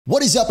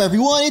What is up,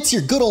 everyone? It's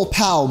your good old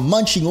pal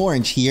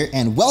MunchingOrange here,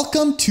 and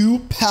welcome to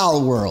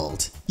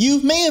Palworld. You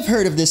may have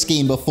heard of this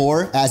game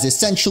before as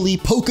essentially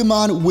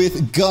Pokemon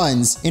with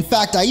guns. In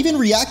fact, I even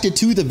reacted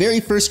to the very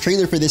first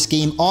trailer for this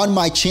game on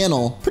my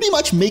channel, pretty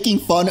much making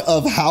fun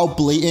of how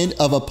blatant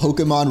of a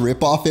Pokemon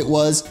ripoff it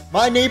was.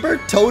 My neighbor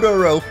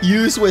Totoro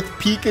fused with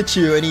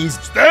Pikachu and he's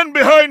stand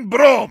behind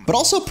Brom! But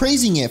also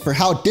praising it for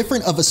how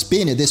different of a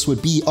spin this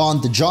would be on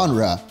the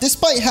genre,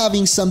 despite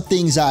having some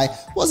things I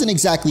wasn't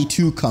exactly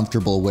too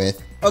comfortable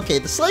with. Okay,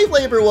 the slave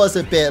labor was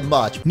a bit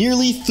much.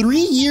 Nearly 3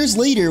 years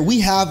later, we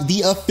have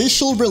the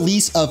official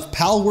release of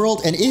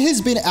Palworld, and it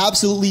has been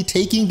absolutely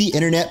taking the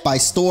internet by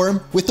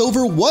storm, with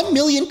over 1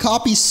 million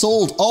copies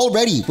sold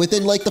already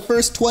within like the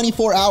first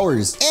 24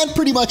 hours. And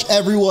pretty much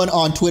everyone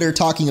on Twitter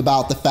talking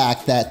about the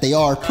fact that they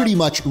are pretty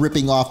much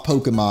ripping off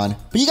Pokemon.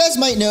 But you guys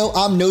might know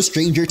I'm no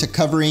stranger to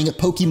covering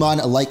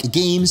Pokemon-like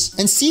games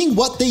and seeing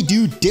what they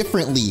do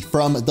differently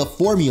from the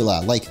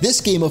formula. Like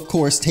this game, of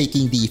course,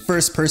 taking the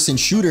first-person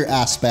shooter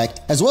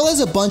aspect, as well as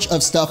a bunch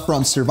of stuff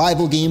from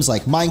survival games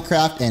like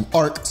Minecraft and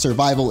Ark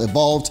Survival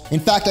Evolved. In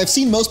fact, I've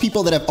seen most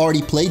people that have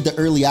already played the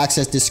early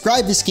access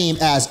describe this game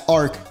as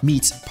Ark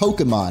meets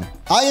Pokemon.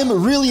 I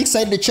am really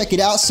excited to check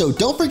it out, so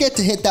don't forget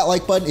to hit that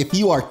like button if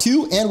you are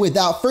too, and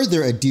without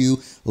further ado,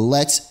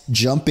 let's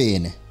jump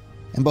in.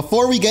 And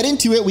before we get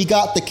into it, we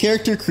got the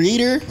character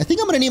creator. I think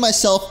I'm gonna name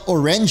myself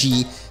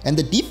Orangey, and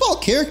the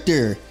default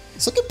character,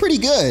 it's looking pretty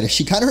good.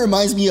 She kind of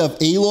reminds me of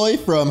Aloy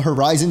from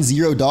Horizon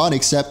Zero Dawn,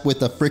 except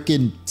with a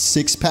freaking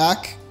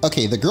 6-pack.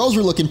 Okay, the girls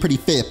were looking pretty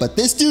fit, but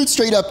this dude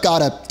straight up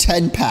got a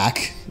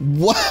 10-pack.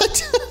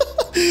 What?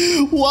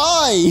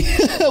 Why?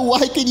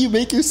 Why can you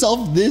make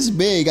yourself this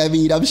big? I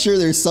mean, I'm sure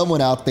there's someone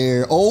out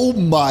there. Oh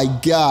my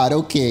God,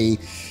 okay.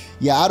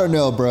 Yeah, I don't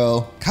know,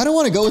 bro. Kind of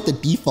want to go with the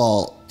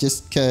default.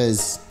 Just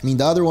because, I mean,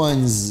 the other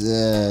ones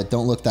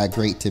don't look that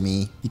great to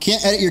me. You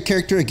can't edit your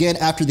character again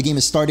after the game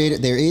is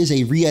started. There is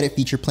a re-edit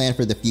feature planned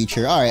for the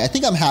future. All right, I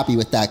think I'm happy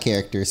with that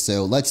character,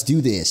 so let's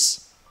do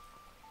this.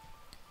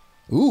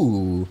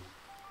 Ooh.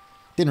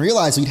 Didn't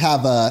realize we'd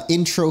have an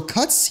intro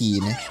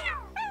cutscene.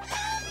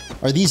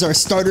 Are these our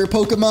starter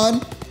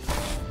Pokemon?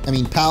 I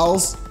mean,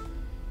 pals?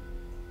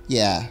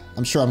 Yeah,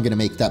 I'm sure I'm going to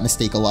make that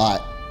mistake a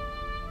lot.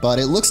 But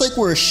it looks like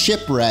we're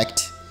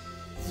shipwrecked.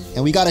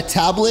 And we got a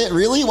tablet?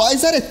 Really? Why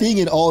is that a thing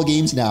in all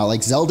games now?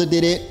 Like Zelda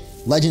did it,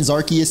 Legends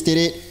Arceus did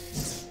it.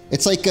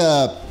 It's like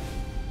a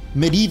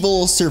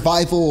medieval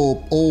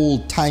survival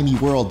old-timey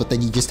world, but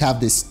then you just have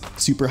this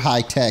super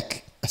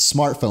high-tech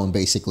smartphone,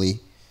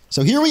 basically.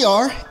 So here we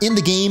are in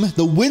the game,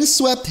 the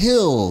Windswept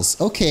Hills.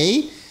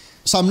 Okay.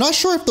 So I'm not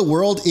sure if the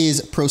world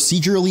is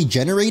procedurally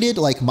generated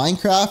like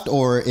Minecraft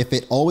or if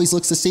it always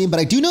looks the same,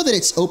 but I do know that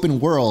it's open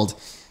world.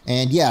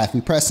 And yeah, if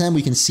we press M,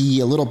 we can see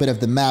a little bit of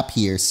the map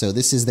here. So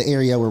this is the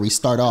area where we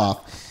start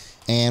off.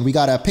 And we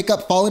gotta pick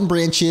up fallen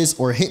branches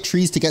or hit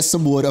trees to get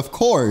some wood, of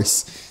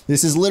course.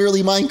 This is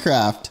literally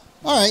Minecraft.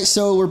 All right,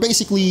 so we're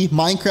basically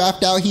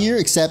Minecraft out here,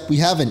 except we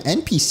have an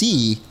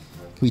NPC.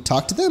 Can we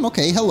talk to them?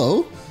 Okay,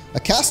 hello. A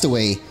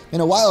castaway.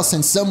 Been a while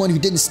since someone who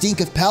didn't stink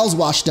of pals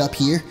washed up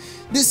here.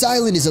 This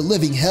island is a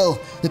living hell.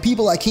 The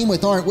people I came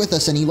with aren't with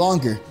us any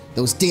longer.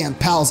 Those damn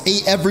pals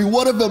ate every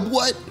one of them.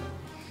 What?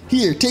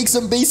 Here, take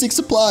some basic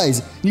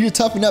supplies. You need to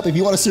toughen up if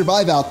you want to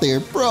survive out there,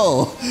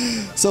 bro.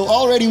 So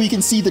already we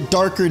can see the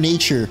darker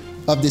nature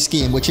of this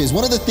game, which is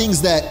one of the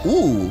things that,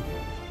 ooh,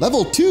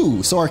 level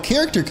 2. So our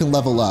character can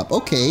level up.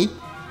 Okay.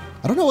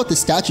 I don't know what this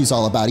statue's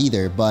all about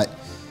either, but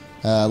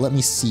let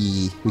me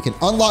see. We can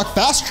unlock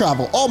fast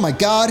travel. Oh my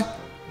God.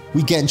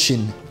 We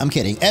Genshin. I'm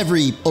kidding.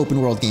 Every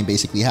open world game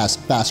basically has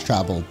fast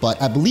travel,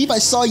 but I believe I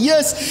saw,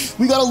 yes,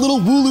 we got a little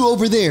Wooloo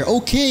over there.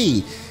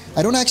 Okay.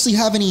 I don't actually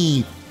have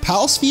any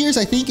Pal Spheres,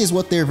 I think, is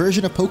what their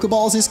version of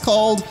Pokeballs is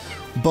called,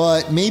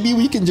 but maybe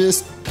we can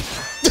just...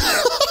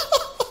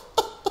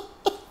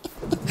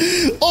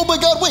 Oh my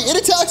God, wait,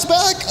 it attacks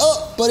back!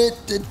 But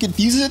it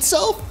confuses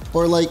itself?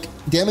 Or like,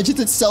 damages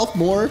itself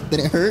more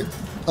than it hurt?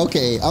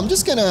 Okay, I'm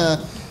just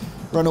gonna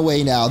run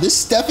away now.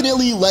 This is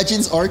definitely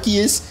Legends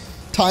Arceus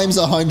times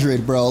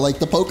 100, bro. Like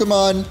the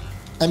Pokemon...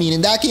 I mean,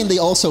 in that game, they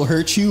also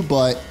hurt you,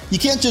 but you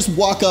can't just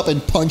walk up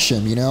and punch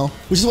them, you know?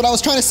 Which is what I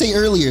was trying to say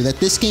earlier, that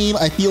this game,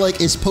 I feel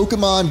like, is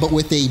Pokemon, but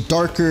with a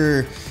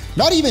darker,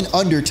 not even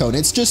undertone.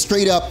 It's just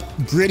straight up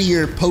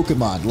grittier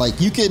Pokemon.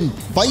 Like, you can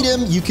fight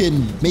him, you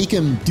can make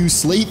him do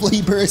slave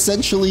labor,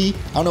 essentially.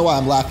 I don't know why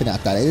I'm laughing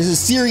at that. It is a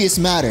serious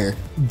matter.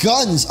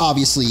 Guns,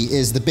 obviously,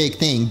 is the big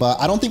thing, but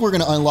I don't think we're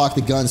going to unlock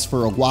the guns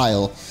for a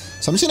while.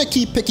 So I'm just going to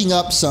keep picking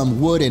up some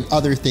wood and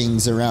other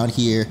things around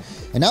here.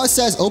 And now it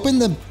says, open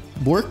the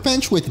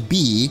workbench with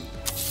B.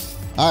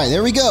 All right,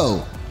 there we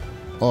go.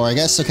 Or I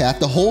guess, okay, I have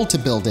to hold to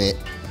build it.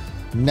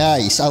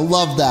 Nice, I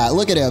love that.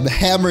 Look at him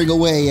hammering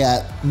away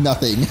at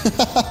nothing.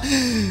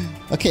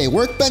 Okay,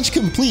 workbench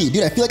complete.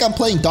 Dude, I feel like I'm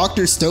playing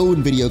Dr.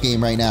 Stone video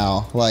game right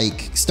now.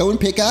 Like, stone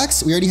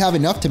pickaxe, we already have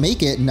enough to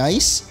make it.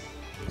 Nice.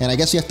 And I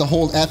guess we have to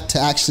hold F to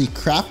actually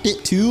craft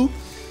it too.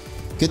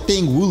 Good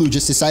thing Wooloo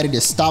just decided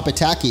to stop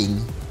attacking.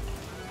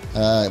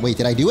 Wait,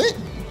 did I do it?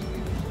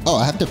 Oh,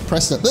 I have to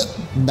press the...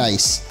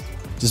 Nice.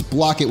 just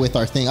block it with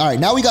our thing. All right,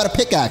 now we got a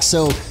pickaxe.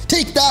 So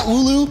take that,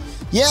 Wooloo.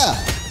 Yeah.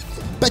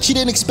 Bet you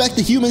didn't expect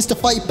the humans to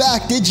fight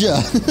back, did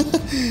ya?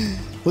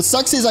 What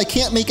sucks is I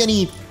can't make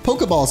any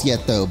Pokeballs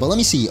yet, though. But let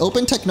me see.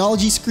 Open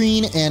technology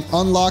screen and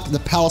unlock the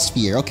Pal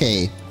Sphere.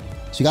 Okay.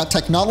 So we got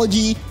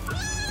technology.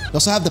 We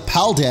also have the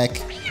Pal deck.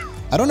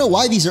 I don't know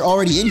why these are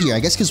already in here. I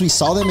guess because we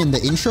saw them in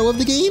the intro of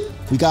the game.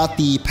 We got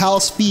the Pal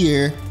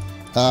Sphere.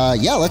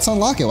 Yeah, let's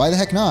unlock it. Why the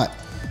heck not?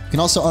 We can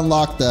also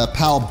unlock the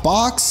Pal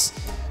Box.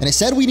 And it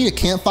said we need a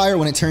campfire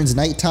when it turns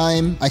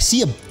nighttime. I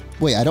see a...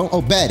 Wait, I don't...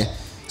 Oh, bed.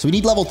 So we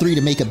need level 3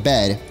 to make a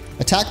bed.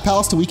 Attack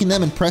pals to weaken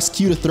them and press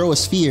Q to throw a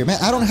sphere. Man,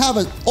 I don't have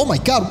a... Oh my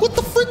god, what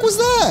the frick was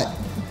that?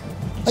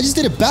 I just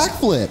did a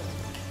backflip.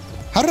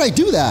 How did I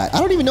do that? I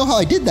don't even know how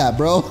I did that,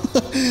 bro.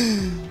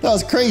 That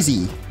was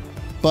crazy.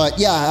 But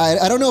yeah,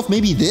 I don't know if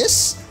maybe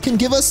this can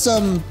give us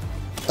some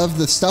of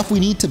the stuff we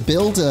need to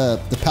build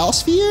the Pal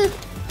Sphere.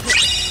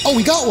 Oh,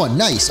 we got one.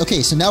 Nice.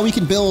 Okay, so now we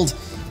can build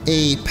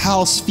a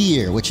Pal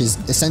Sphere, which is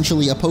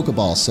essentially a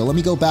Pokeball. So let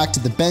me go back to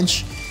the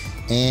bench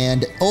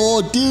and...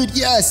 Oh, dude,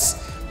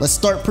 yes! Let's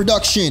start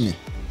production.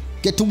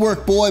 Get to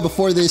work, boy,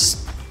 before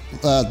this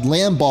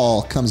lamb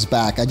ball comes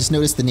back. I just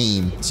noticed the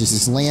name. It's just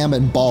this lamb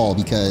and ball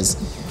because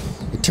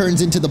it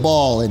turns into the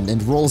ball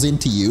and rolls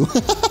into you.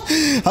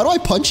 How do I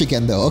punch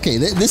again, though? Okay,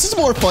 this is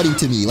more funny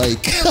to me.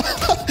 Like,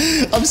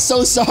 I'm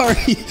so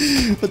sorry,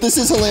 but this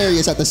is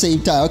hilarious at the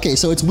same time. Okay,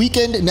 so it's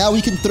weakened. Now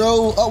we can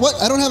throw... Oh,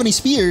 what? I don't have any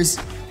spheres.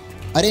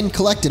 I didn't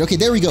collect it. Okay,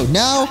 there we go.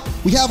 Now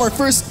we have our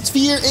first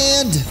sphere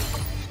and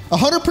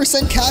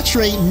 100% catch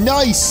rate.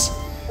 Nice.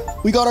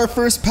 We got our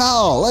first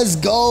pal. Let's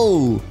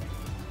go.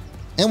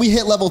 And we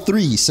hit level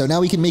 3, so now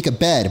we can make a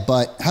bed.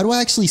 But how do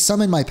I actually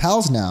summon my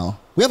pals now?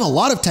 We have a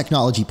lot of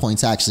technology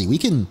points, actually. We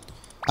can...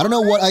 I don't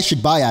know what I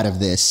should buy out of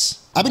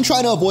this. I've been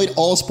trying to avoid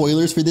all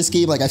spoilers for this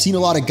game. Like, I've seen a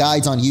lot of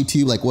guides on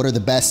YouTube, like what are the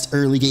best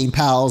early game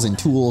pals and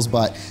tools,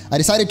 but I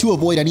decided to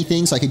avoid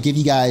anything so I could give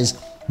you guys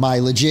my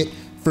legit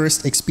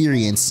first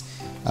experience.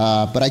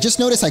 But I just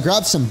noticed I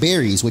grabbed some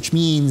berries, which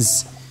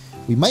means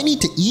we might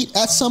need to eat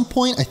at some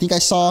point. I think I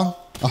saw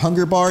a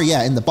hunger bar.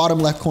 Yeah, in the bottom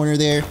left corner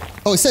there.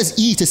 Oh, it says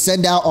E to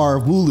send out our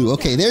Wooloo.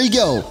 Okay, there you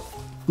go.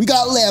 We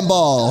got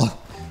Lamball.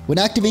 When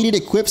activated,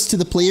 it equips to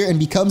the player and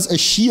becomes a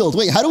shield.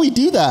 Wait, how do we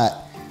do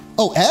that?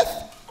 Oh, F?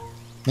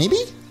 Maybe?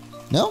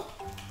 No?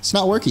 It's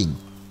not working.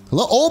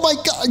 Hello? Oh my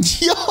god,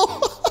 yo!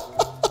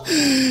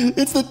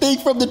 It's the thing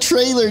from the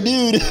trailer,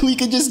 dude. We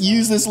could just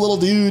use this little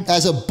dude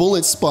as a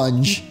bullet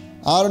sponge.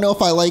 I don't know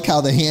if I like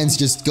how the hand's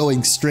just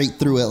going straight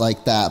through it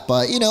like that,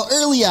 but, you know,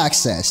 early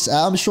access.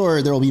 I'm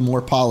sure there will be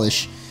more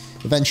polish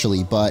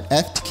eventually, but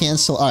F to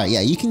cancel. All right,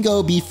 yeah, you can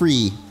go be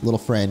free, little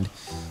friend.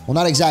 Well,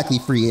 not exactly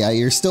free.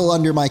 You're still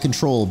under my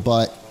control,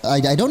 but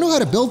I don't know how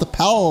to build the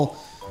Pal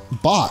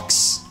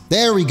box.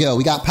 There we go.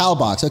 We got Pal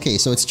box. Okay,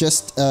 so it's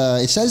just,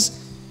 it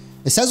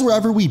says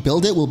wherever we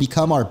build it will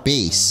become our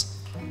base.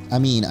 I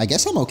mean, I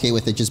guess I'm okay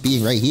with it just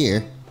being right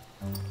here.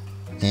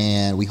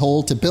 And we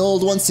hold to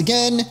build once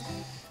again.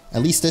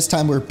 At least this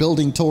time we're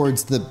building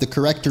towards the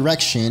correct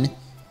direction.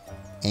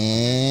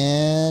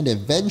 And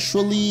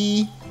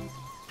eventually...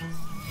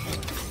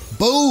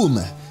 Boom!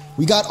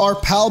 We got our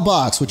Pal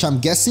box, which I'm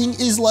guessing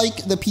is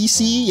like the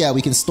PC. Yeah,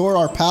 we can store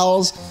our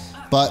pals,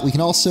 but we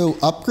can also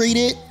upgrade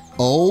it.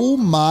 Oh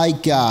my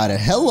god.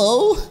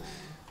 Hello?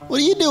 What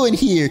are you doing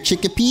here,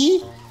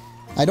 Chickapee?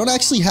 I don't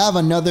actually have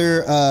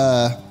another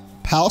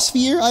Pal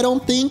Sphere, I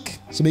don't think.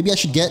 So maybe I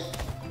should get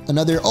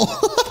another...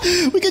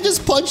 Oh, we can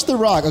just punch the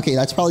rock. Okay,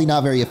 that's probably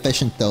not very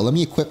efficient, though. Let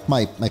me equip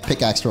my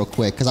pickaxe real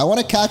quick, because I want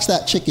to catch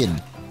that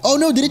chicken. Oh,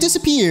 no, did it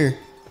disappear?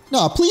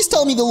 No, please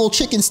tell me the little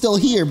chicken's still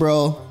here,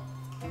 bro.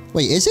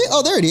 Wait, is it?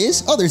 Oh, there it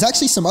is. Oh, there's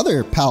actually some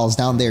other pals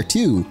down there,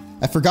 too.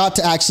 I forgot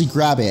to actually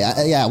grab it.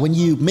 Yeah, when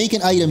you make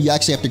an item, you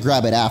actually have to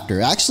grab it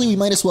after. Actually, we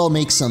might as well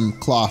make some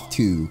cloth,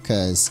 too,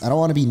 because I don't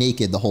want to be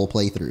naked the whole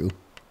playthrough.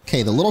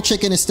 Okay, the little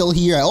chicken is still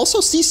here. I also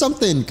see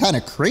something kind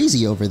of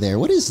crazy over there.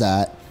 What is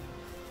that?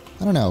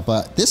 I don't know,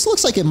 but this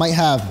looks like it might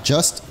have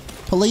just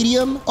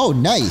palladium. Oh,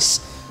 nice.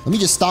 Let me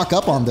just stock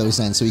up on those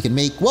then so we can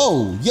make...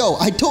 Whoa, yo,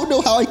 I don't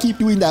know how I keep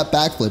doing that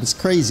backflip. It's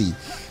crazy.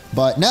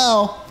 But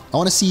now, I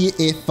want to see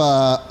if...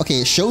 okay,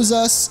 it shows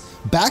us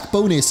back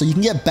bonus, so you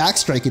can get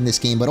backstrike in this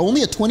game, but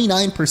only a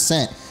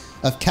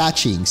 29% of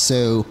catching.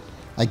 So,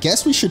 I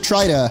guess we should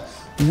try to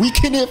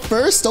weaken it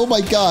first. Oh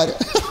my god.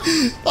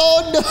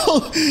 Oh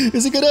no.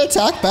 Is it going to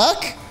attack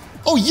back?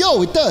 Oh,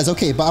 yo, it does.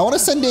 Okay, but I want to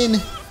send in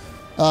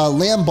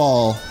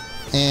Lamball.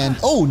 And,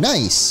 oh,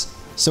 nice.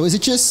 So is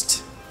it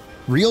just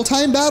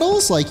real-time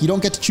battles? Like, you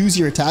don't get to choose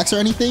your attacks or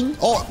anything?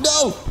 Oh,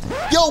 no!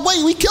 Yo,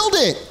 wait, we killed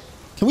it!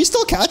 Can we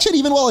still catch it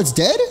even while it's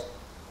dead?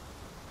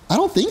 I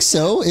don't think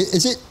so.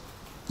 Is it?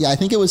 Yeah, I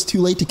think it was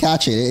too late to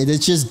catch it.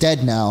 It's just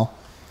dead now.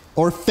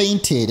 Or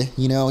fainted.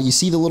 You know, you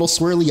see the little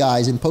swirly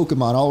eyes in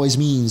Pokemon always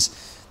means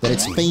that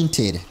it's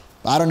fainted.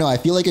 I don't know. I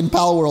feel like in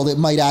Palworld it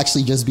might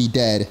actually just be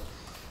dead.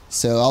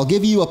 So I'll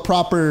give you a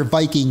proper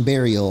Viking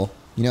burial.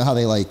 You know how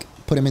they, like,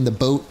 put him in the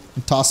boat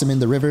and toss him in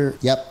the river?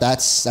 Yep,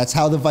 that's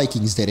how the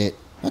Vikings did it.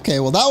 Okay,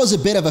 well that was a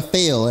bit of a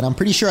fail, and I'm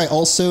pretty sure I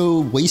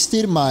also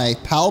wasted my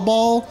Pal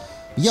Ball.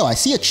 Yo, I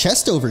see a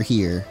chest over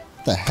here.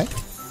 What the heck?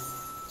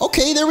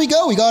 Okay, there we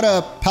go. We got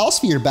a Pal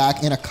Sphere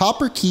back and a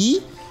copper key,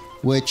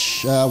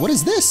 which, what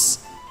is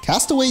this?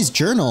 Castaway's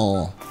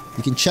Journal.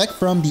 You can check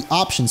from the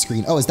option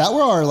screen. Oh, is that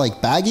where our,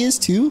 like, bag is,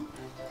 too?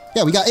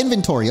 Yeah, we got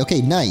inventory.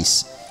 Okay,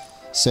 nice.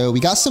 So we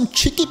got some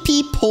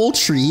chickpea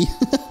poultry.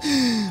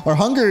 Our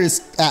hunger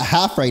is at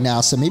half right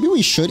now, so maybe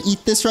we should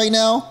eat this right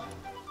now.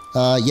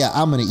 Yeah,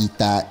 I'm gonna eat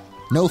that.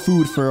 No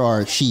food for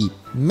our sheep.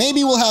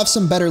 Maybe we'll have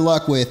some better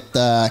luck with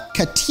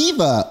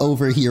Cativa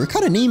over here. What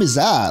kind of name is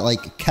that?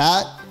 Like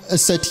Cat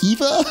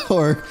Sativa?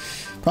 Or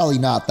probably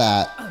not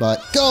that.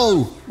 But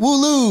go,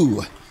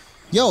 Wooloo!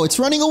 Yo, it's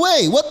running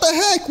away. What the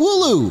heck,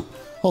 Wooloo?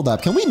 Hold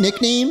up, can we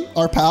nickname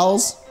our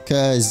pals?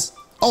 Cause,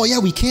 oh yeah,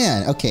 we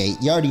can. Okay,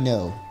 you already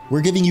know.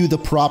 We're giving you the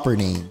proper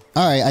name.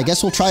 All right, I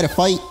guess we'll try to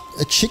fight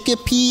a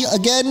chickpea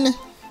again.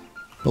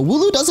 But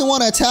Wooloo doesn't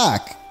want to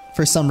attack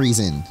for some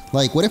reason.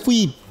 Like, what if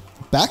we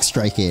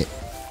backstrike it?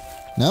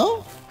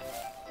 No?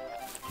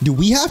 Do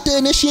we have to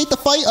initiate the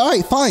fight? All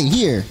right, fine,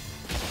 here.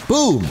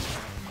 Boom.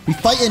 We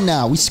fighting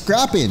now, we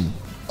scrapping.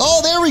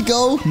 Oh, there we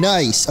go,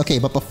 nice. Okay,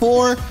 but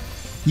before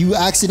you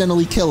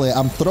accidentally kill it,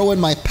 I'm throwing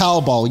my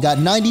Pal Ball. We got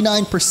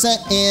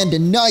 99%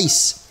 and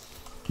nice.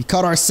 We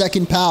caught our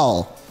second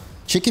pal.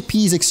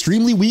 Chickpea is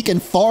extremely weak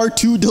and far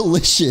too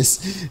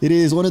delicious. It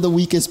is one of the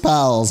weakest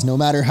pals, no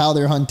matter how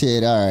they're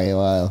hunted. All right,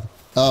 well,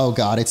 oh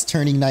God, it's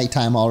turning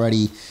nighttime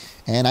already.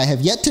 And I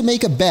have yet to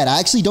make a bed. I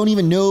actually don't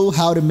even know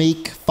how to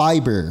make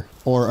fiber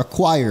or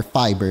acquire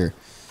fiber.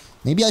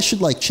 Maybe I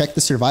should like check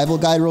the survival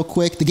guide real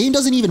quick. The game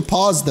doesn't even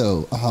pause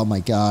though. Oh my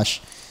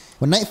gosh.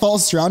 When night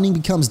falls, surrounding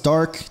becomes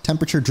dark,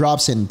 temperature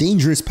drops, and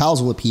dangerous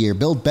pals will appear.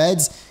 Build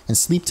beds and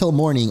sleep till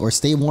morning or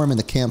stay warm in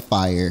the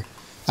campfire.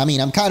 I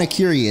mean, I'm kind of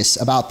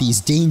curious about these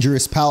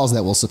dangerous pals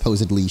that will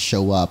supposedly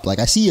show up. Like,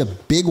 I see a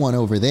big one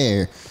over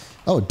there.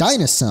 Oh,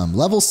 Dinosaur,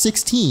 level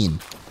 16.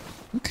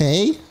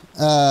 Okay.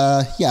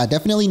 Yeah,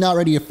 definitely not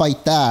ready to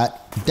fight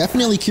that.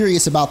 Definitely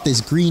curious about this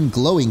green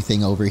glowing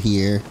thing over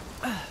here.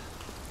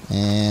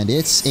 And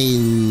it's a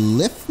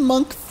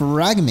Lifmunk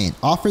fragment.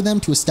 Offer them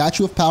to a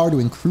statue of power to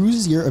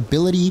increase your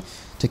ability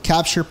to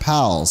capture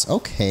pals.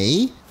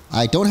 Okay.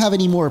 I don't have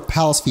any more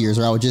pal spheres,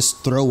 or I would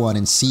just throw one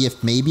and see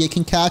if maybe it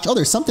can catch. Oh,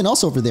 there's something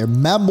else over there.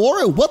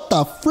 Mamora, what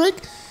the frick?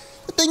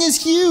 That thing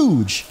is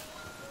huge.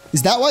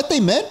 Is that what they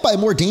meant by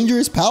more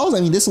dangerous pals?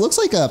 I mean, this looks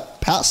like a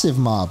passive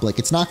mob. Like,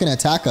 it's not going to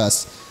attack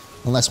us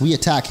unless we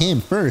attack him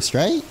first,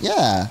 right?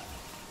 Yeah.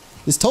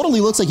 This totally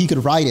looks like you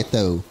could ride it,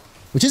 though.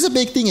 Which is a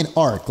big thing in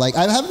Ark. Like,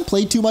 I haven't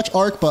played too much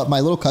Ark, but my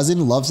little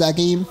cousin loves that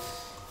game.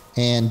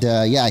 And,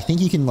 yeah, I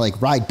think you can,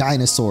 like, ride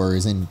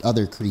dinosaurs and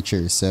other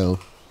creatures. So,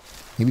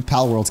 maybe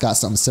Palworld's got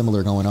something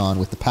similar going on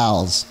with the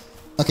pals.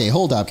 Okay,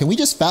 hold up. Can we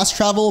just fast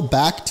travel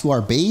back to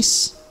our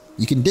base?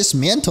 You can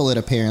dismantle it,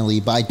 apparently,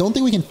 but I don't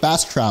think we can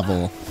fast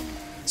travel.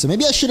 So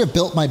maybe I should have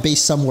built my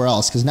base somewhere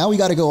else, because now we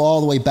got to go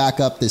all the way back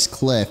up this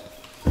cliff.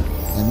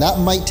 And that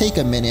might take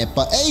a minute,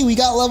 but hey, we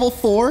got level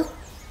 4.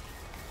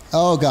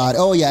 Oh God,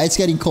 oh yeah, it's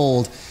getting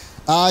cold.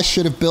 I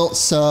should have built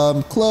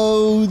some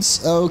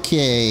clothes.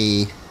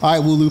 Okay. All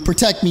right, Wooloo,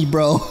 protect me,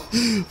 bro,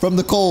 from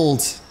the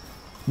cold.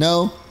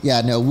 No? Yeah,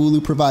 no,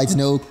 Wooloo provides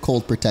no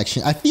cold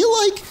protection. I feel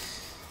like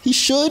he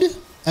should.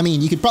 I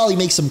mean, you could probably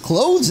make some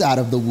clothes out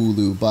of the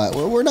Wooloo, but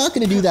we're not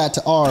going to do that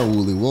to our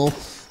Wooloo. We'll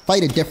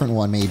fight a different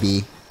one,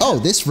 maybe. Oh,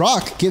 this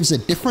rock gives a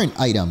different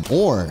item,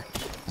 or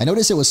I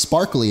noticed it was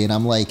sparkly, and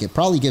I'm like, it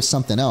probably gives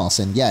something else,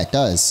 and yeah, it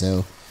does,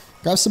 so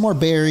grab some more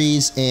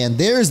berries, and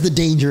there's the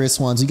dangerous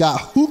ones. We got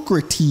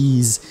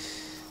Hookrates.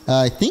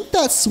 I think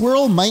that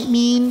swirl might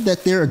mean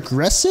that they're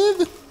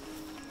aggressive,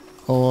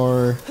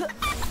 or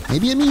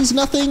maybe it means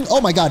nothing.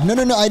 Oh my God, no,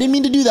 no, no, I didn't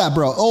mean to do that,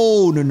 bro.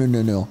 Oh, no, no,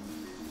 no, no.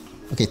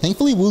 Okay,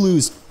 thankfully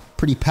Wooloo's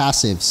pretty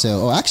passive,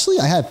 so, oh, actually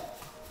I have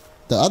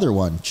the other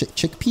one,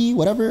 chickpea,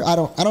 whatever. I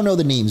don't know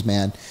the names,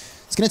 man.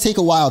 It's gonna take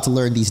a while to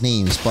learn these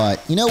names,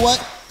 but you know what?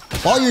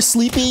 While you're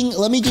sleeping,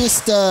 let me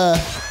just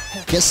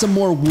get some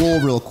more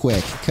wool real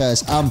quick,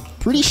 because I'm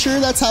pretty sure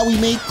that's how we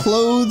make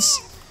clothes.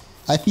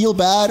 I feel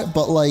bad,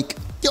 but like,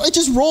 yo, it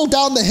just rolled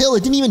down the hill.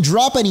 It didn't even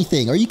drop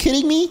anything. Are you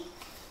kidding me?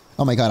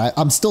 Oh my God,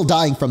 I'm still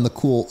dying from the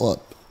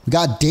cool. We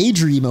got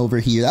Daydream over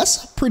here.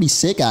 That's pretty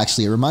sick,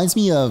 actually. It reminds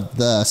me of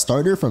the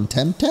starter from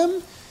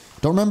Temtem.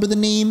 Don't remember the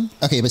name.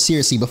 Okay, but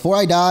seriously, before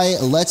I die,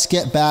 let's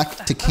get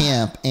back to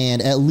camp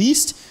and at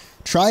least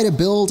try to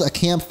build a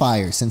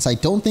campfire, since I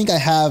don't think I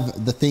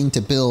have the thing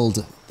to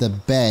build the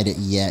bed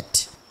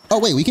yet. Oh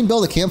wait, we can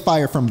build a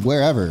campfire from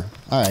wherever.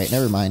 All right,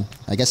 never mind.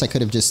 I guess I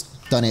could have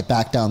just done it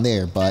back down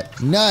there,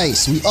 but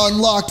nice. We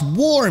unlocked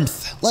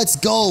warmth. Let's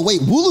go. Wait,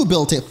 Wooloo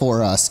built it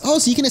for us. Oh,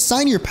 so you can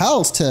assign your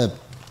pals to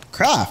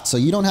craft, so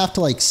you don't have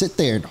to like sit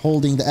there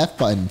holding the F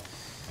button.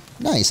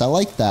 Nice, I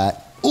like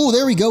that. Oh,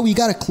 there we go. We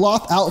got a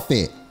cloth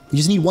outfit. We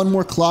just need one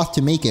more cloth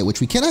to make it, which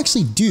we can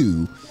actually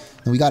do.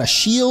 And we got a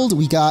shield,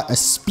 we got a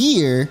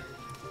spear,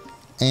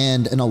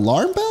 and an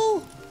alarm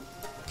bell?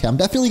 Okay, I'm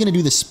definitely gonna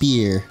do the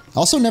spear. I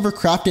also never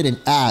crafted an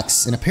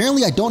axe, and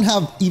apparently I don't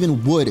have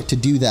even wood to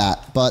do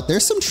that. But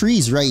there's some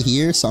trees right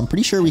here, so I'm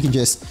pretty sure we can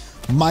just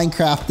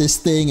Minecraft this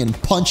thing and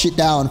punch it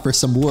down for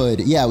some wood.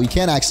 Yeah, we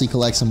can actually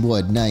collect some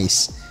wood.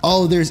 Nice.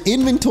 Oh, there's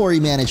inventory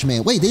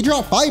management. Wait, they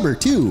drop fiber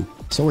too.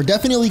 So we're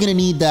definitely gonna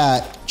need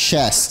that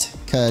chest,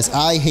 because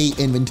I hate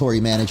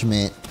inventory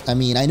management. I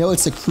mean, I know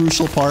it's a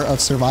crucial part of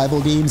survival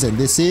games, and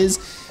this is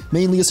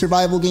mainly a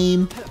survival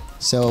game,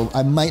 so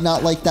I might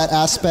not like that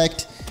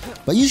aspect.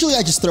 But usually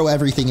I just throw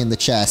everything in the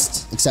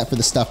chest, except for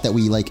the stuff that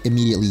we like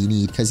immediately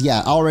need. Because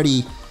yeah,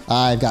 already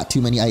I've got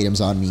too many items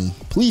on me.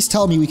 Please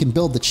tell me we can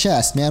build the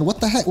chest, man. What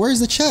the heck?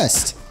 Where's the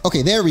chest?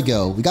 Okay, there we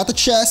go. We got the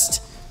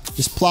chest.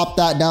 Just plop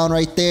that down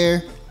right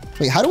there.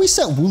 Wait, how do we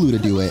set Wooloo to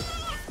do it?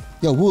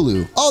 Yo,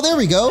 Wooloo. Oh, there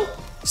we go.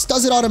 This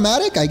does it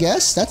automatic, I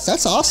guess.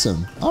 That's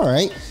awesome. All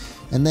right.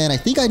 And then I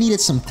think I needed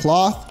some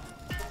cloth.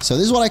 So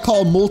this is what I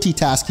call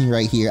multitasking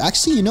right here.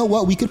 Actually, you know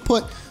what? We could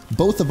put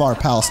both of our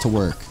pals to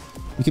work.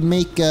 We can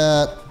make,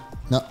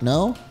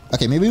 no?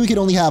 Okay, maybe we could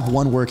only have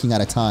one working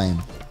at a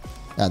time.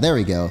 There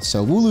we go.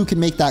 So Wooloo can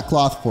make that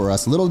cloth for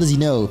us. Little does he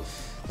know,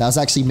 that was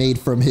actually made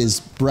from his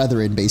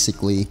brethren,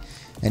 basically.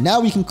 And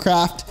now we can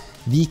craft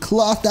the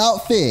cloth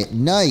outfit.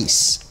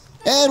 Nice.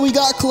 And we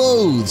got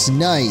clothes.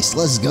 Nice.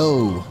 Let's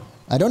go.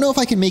 I don't know if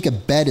I can make a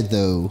bed,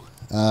 though.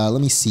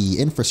 Let me see.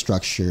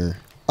 Infrastructure.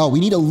 Oh, we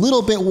need a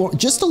little bit more,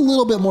 just a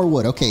little bit more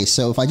wood. Okay,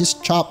 so if I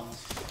just chop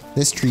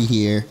this tree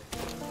here.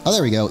 Oh,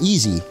 there we go.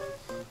 Easy.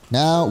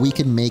 Now we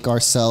can make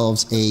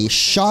ourselves a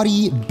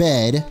shoddy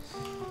bed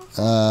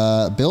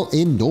built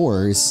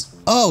indoors.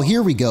 Oh,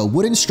 here we go.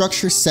 Wooden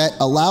structure set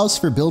allows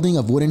for building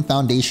of wooden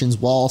foundations,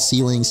 walls,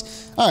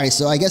 ceilings. All right,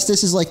 so I guess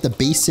this is like the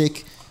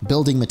basic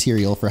building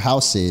material for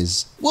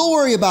houses. We'll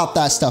worry about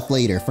that stuff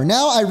later. For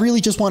now, I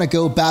really just want to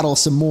go battle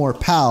some more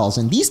pals.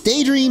 And these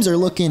daydreams are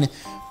looking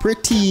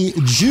pretty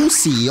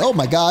juicy. Oh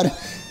my God.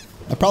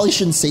 I probably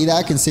shouldn't say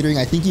that considering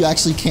I think you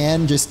actually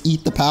can just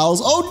eat the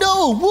pals. Oh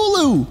no,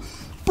 Wooloo!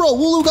 Bro,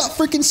 Wooloo got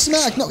freaking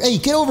smacked. No, hey,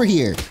 get over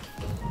here.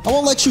 I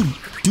won't let you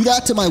do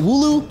that to my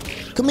Wooloo.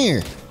 Come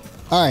here.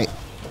 All right.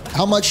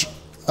 How much?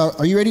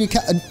 Are you ready to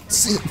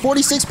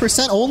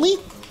 46% only?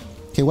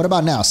 Okay, what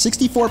about now?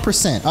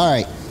 64%. All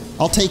right.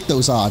 I'll take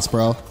those odds,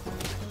 bro.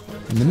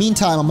 In the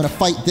meantime, I'm going to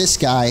fight this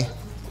guy.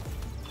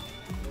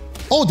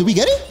 Oh, did we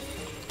get it?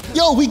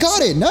 Yo, we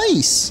got it.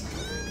 Nice.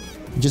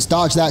 Just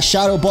dodge that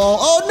shadow ball.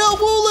 Oh,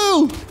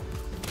 no, Wooloo.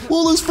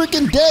 Wooloo's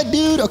freaking dead,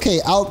 dude. Okay,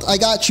 I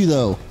got you,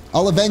 though.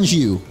 I'll avenge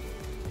you.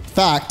 In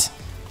fact,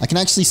 I can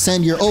actually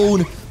send your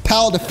own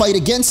pal to fight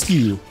against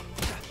you.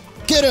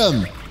 Get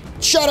him.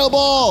 Shadow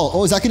ball.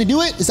 Oh, is that going to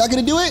do it? Is that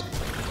going to do it?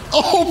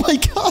 Oh, my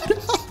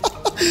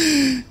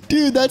God.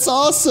 Dude, that's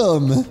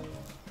awesome.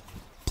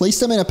 Place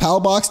them in a pal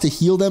box to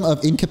heal them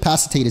of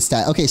incapacitated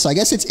stat. Okay, so I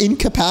guess it's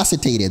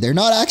incapacitated. They're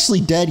not actually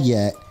dead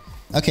yet.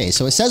 Okay,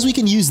 so it says we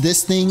can use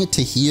this thing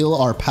to heal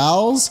our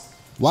pals.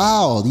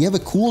 Wow, you have a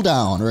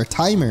cooldown or a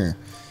timer.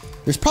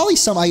 There's probably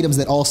some items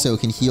that also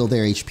can heal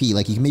their HP,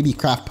 like you can maybe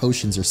craft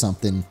potions or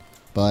something.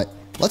 But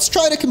let's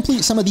try to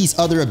complete some of these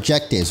other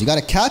objectives. You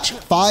gotta catch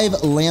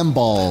 5 lamb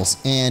balls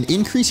and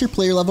increase your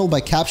player level by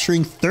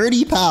capturing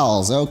 30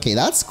 pals. Okay,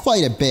 that's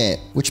quite a bit,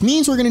 which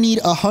means we're gonna need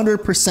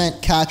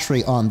 100% catch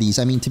rate on these.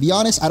 I mean, to be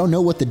honest, I don't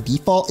know what the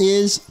default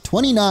is.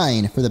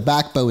 29 for the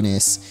back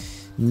bonus.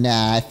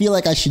 Nah, I feel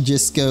like I should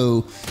just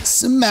go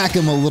smack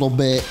him a little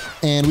bit,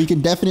 and we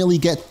can definitely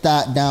get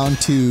that down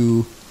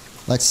to,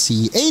 let's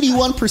see,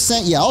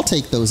 81%. Yeah, I'll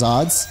take those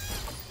odds.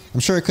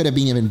 I'm sure it could have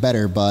been even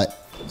better,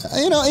 but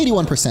you know,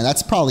 81%,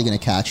 that's probably gonna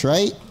catch,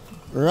 right?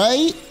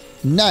 Right?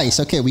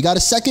 Nice. Okay, we got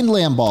a second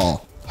lamb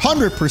ball.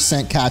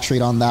 100% catch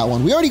rate on that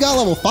one. We already got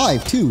level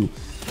 5 too.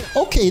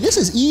 Okay, this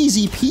is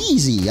easy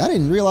peasy. I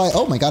didn't realize,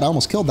 oh my God, I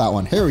almost killed that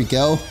one. Here we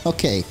go.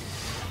 Okay,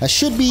 that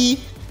should be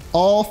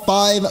all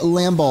 5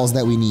 lamb balls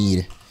that we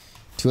need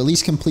to at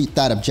least complete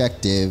that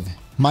objective.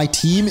 My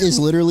team is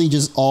literally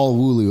just all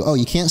Wooloo. Oh,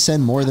 you can't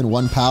send more than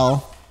 1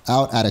 pal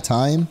out at a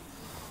time?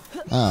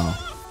 Oh,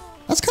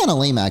 that's kind of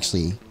lame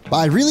actually. But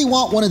I really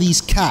want one of these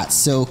cats,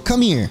 so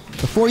come here.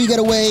 Before you get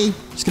away,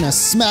 I'm just gonna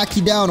smack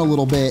you down a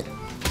little bit.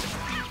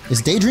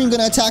 Is Daydream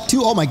gonna attack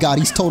too? Oh my God,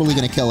 he's totally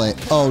gonna kill it.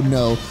 Oh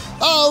no.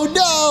 Oh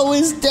no,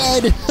 it's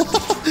dead.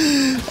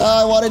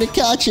 I wanted to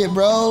catch it,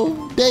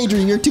 bro.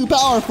 Daydream, you're too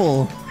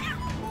powerful.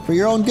 For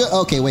your own good.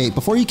 Okay, wait,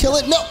 before you kill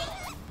it, no.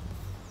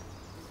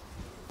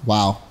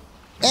 Wow.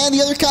 And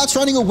the other cat's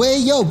running away.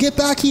 Yo, get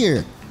back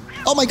here.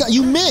 Oh my God,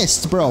 you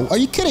missed, bro. Are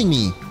you kidding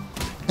me?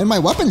 And my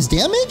weapon's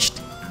damaged?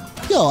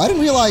 Yo, I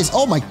didn't realize.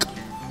 Oh my God.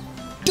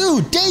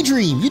 Dude,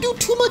 Daydream, you do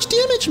too much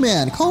damage,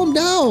 man. Calm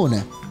down.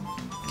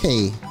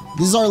 Okay,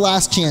 this is our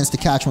last chance to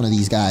catch one of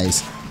these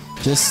guys.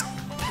 Just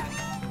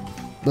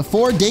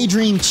before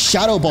Daydream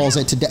shadow balls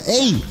it to death.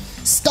 Hey,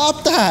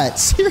 stop that.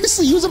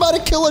 Seriously, he was about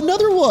to kill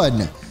another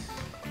one.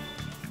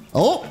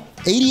 Oh,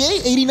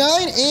 88,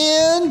 89,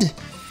 and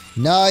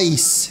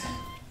nice.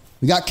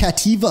 We got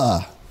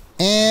Cativa.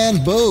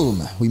 And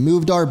boom, we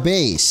moved our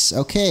base.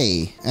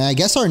 Okay, and I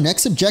guess our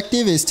next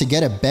objective is to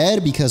get a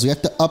bed because we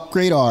have to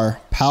upgrade our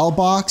PAL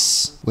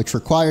box, which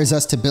requires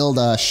us to build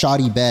a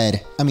shoddy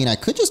bed. I mean, I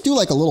could just do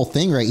like a little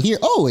thing right here.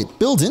 Oh, it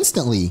builds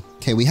instantly.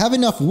 Okay, we have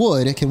enough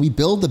wood. Can we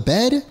build the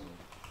bed?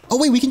 Oh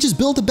wait, we can just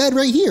build the bed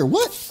right here.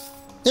 What?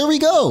 There we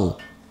go.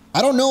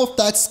 I don't know if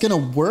that's gonna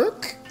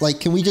work. Like,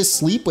 can we just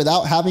sleep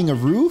without having a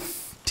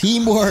roof?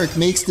 Teamwork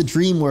makes the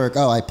dream work.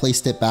 Oh, I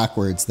placed it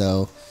backwards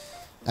though.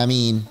 I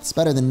mean, it's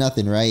better than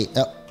nothing, right?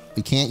 Oh,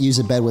 we can't use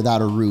a bed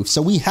without a roof.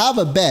 So we have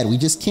a bed, we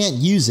just can't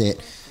use it,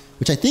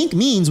 which I think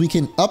means we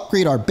can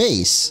upgrade our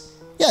base.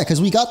 Yeah, because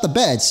we got the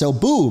bed, so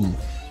boom.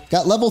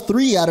 Got level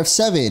 3 out of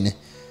 7.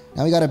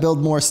 Now we gotta build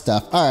more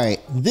stuff. All right,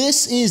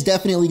 this is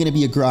definitely gonna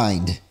be a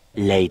grind.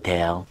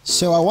 Later.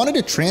 So I wanted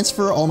to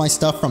transfer all my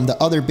stuff from the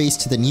other base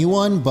to the new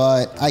one,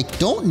 but I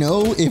don't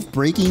know if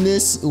breaking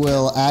this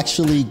will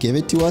actually give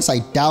it to us. I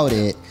doubt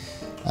it.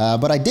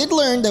 But I did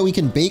learn that we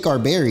can bake our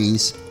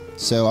berries.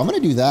 So I'm gonna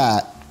do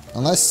that.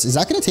 Unless, is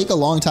that gonna take a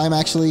long time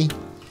actually?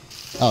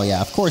 Oh yeah,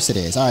 of course it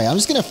is. All right, I'm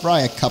just gonna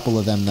fry a couple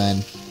of them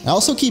then. I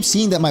also keep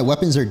seeing that my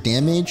weapons are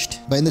damaged,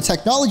 but in the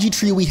technology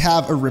tree we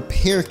have a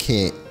repair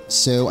kit.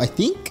 So I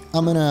think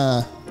I'm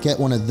gonna get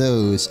one of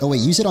those. Oh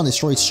wait, use it on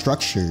destroyed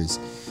structures.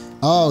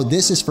 Oh,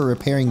 this is for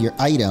repairing your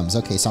items.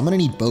 Okay, so I'm gonna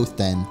need both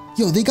then.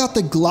 Yo, they got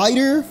the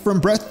glider from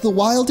Breath of the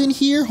Wild in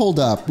here? Hold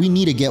up, we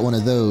need to get one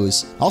of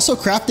those. Also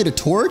crafted a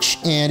torch,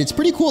 and it's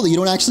pretty cool that you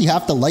don't actually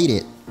have to light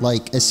it.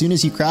 Like, as soon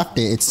as you craft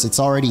it, it's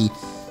already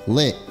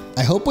lit.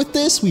 I hope with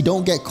this, we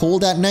don't get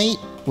cold at night.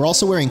 We're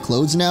also wearing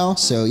clothes now,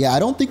 so yeah, I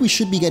don't think we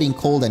should be getting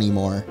cold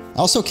anymore. I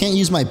also can't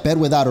use my bed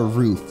without a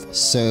roof,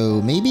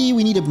 so maybe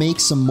we need to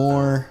make some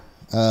more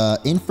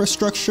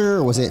infrastructure,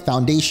 or was it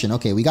foundation?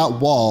 Okay, we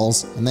got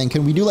walls, and then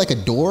can we do like a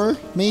door,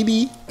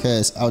 maybe?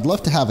 Because I would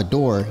love to have a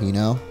door, you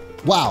know?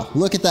 Wow,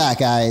 look at that,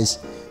 guys.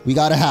 We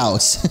got a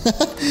house.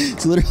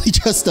 It's literally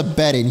just a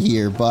bed in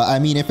here, but I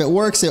mean, if it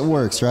works,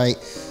 right?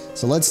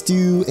 So let's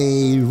do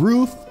a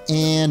roof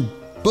and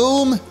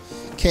boom.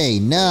 Okay,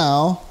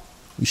 now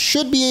we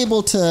should be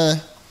able to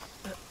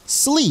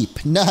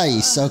sleep.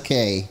 Nice,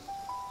 okay.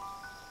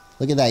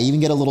 Look at that, you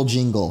even get a little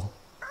jingle.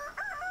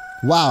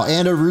 Wow,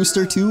 and a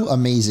rooster too,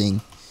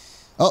 amazing.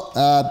 Oh,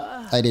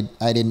 I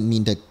didn't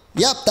mean to.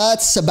 Yep,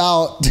 that's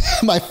about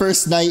my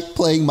first night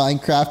playing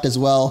Minecraft as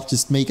well.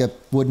 Just make a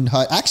wooden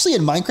hut. Actually,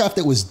 in Minecraft,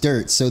 it was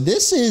dirt. So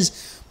this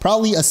is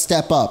probably a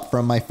step up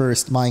from my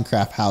first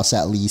Minecraft house,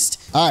 at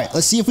least. All right,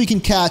 let's see if we can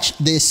catch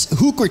this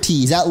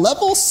Hookertees at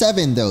level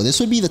 7, though. This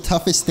would be the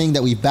toughest thing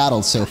that we've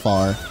battled so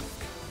far.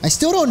 I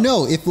still don't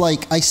know if,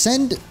 like, I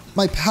send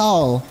my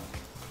pal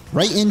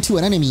right into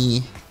an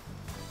enemy,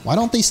 why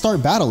don't they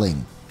start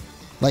battling?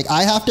 Like,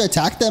 I have to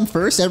attack them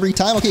first every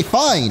time? Okay,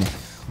 fine.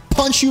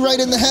 Punch you right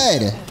in the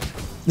head.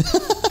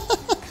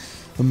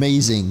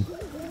 Amazing.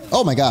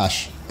 Oh my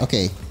gosh.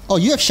 Okay. Oh,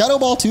 you have Shadow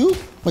Ball too?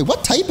 Wait,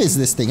 what type is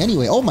this thing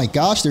anyway? Oh my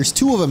gosh, there's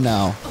 2 of them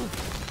now.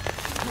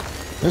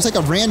 There's like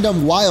a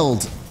random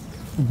wild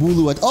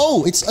Wooloo.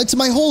 Oh, it's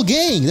my whole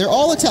gang. They're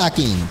all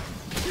attacking.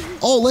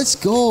 Oh, let's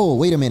go.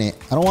 Wait a minute.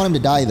 I don't want him to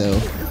die though.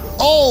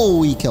 Oh,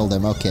 we killed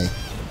him. Okay.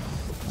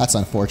 That's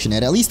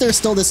unfortunate. At least there's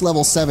still this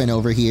level 7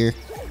 over here.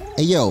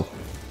 Hey, yo.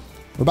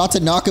 We're about to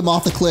knock him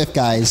off the cliff,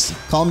 guys.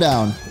 Calm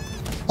down.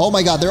 Oh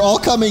my god, they're all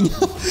coming.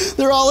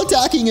 They're all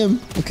attacking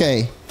him.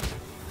 Okay.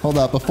 Hold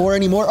up. Before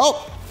any more.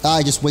 Oh,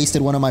 I just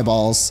wasted one of my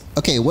balls.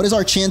 Okay, what is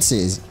our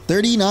chances?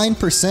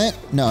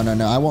 39%? No,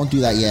 I won't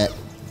do that yet.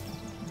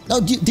 No,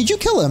 did you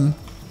kill him?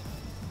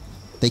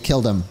 They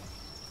killed him.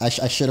 I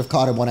should have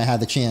caught him when I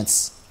had the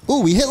chance. Ooh,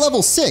 we hit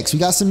level 6. We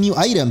got some new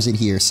items in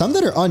here. Some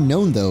that are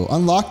unknown though.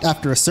 Unlocked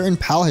after a certain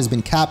pal has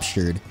been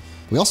captured.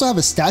 We also have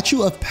a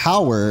Statue of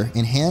Power.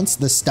 Enhance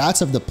the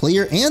stats of the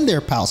player and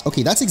their pals.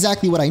 Okay, that's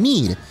exactly what I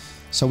need.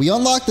 So we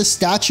unlock the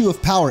Statue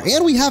of Power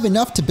and we have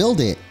enough to build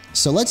it.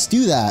 So let's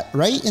do that.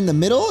 Right in the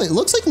middle, it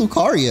looks like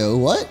Lucario.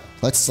 What?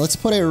 Let's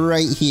put it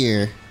right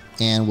here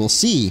and we'll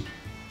see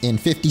in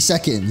 50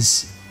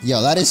 seconds.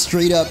 Yo, that is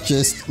straight up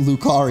just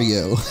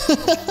Lucario.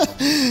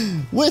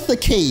 With a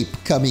cape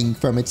coming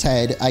from its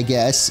head, I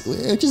guess,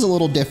 which is a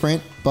little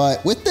different.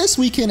 But with this,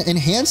 we can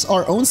enhance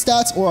our own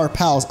stats or our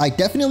pals. I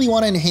definitely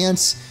want to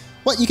enhance...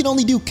 What, you can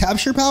only do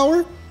capture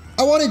power?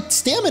 I wanted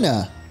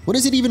stamina. What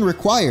does it even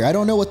require? I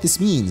don't know what this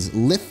means.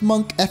 Lift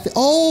Monk F...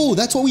 Oh,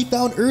 that's what we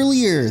found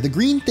earlier. The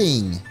green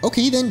thing.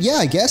 Okay, then, yeah,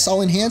 I guess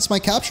I'll enhance my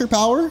capture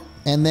power.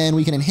 And then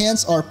we can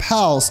enhance our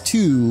pals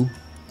to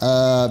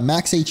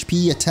max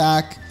HP,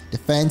 attack,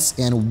 defense,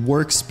 and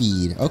work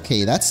speed.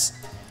 Okay, that's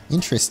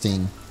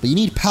interesting. But you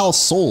need pal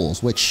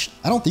souls, which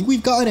I don't think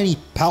we've gotten any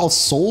pal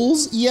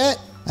souls yet.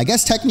 I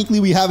guess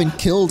technically we haven't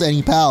killed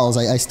any pals.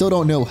 I still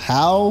don't know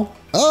how.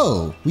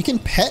 Oh, we can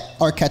pet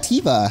our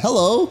Cativa.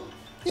 Hello.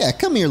 Yeah,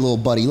 come here, little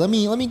buddy. Let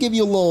me give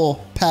you a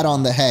little pat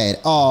on the head.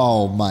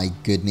 Oh my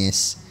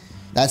goodness.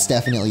 That's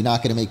definitely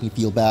not going to make me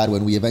feel bad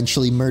when we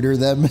eventually murder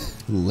them.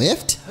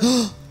 Lift?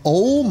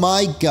 Oh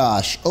my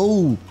gosh.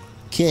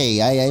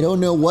 Okay, I don't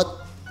know what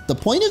the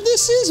point of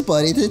this is,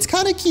 but it's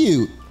kind of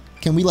cute.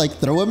 Can we like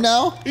throw him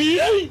now?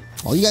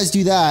 While you guys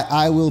do that,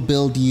 I will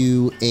build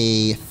you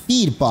a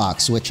feed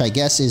box, which I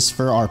guess is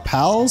for our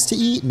pals to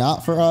eat,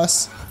 not for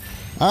us.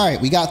 All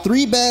right, we got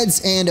 3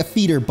 beds and a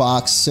feeder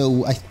box,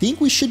 so I think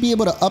we should be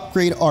able to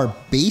upgrade our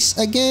base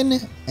again.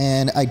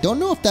 And I don't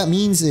know if that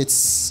means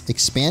it's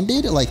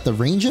expanded, like the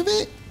range of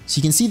it. So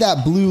you can see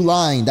that blue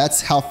line,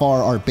 that's how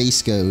far our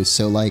base goes.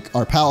 So like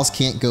our pals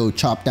can't go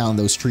chop down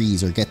those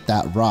trees or get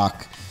that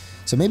rock.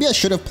 So maybe I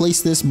should have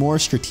placed this more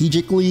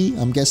strategically.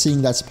 I'm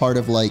guessing that's part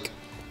of like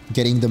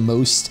getting the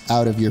most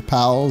out of your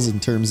pals in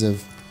terms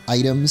of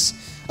items.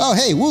 Oh,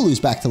 hey, Wooloo's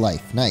back to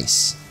life.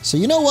 Nice. So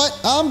you know what?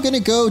 I'm gonna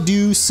go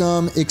do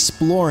some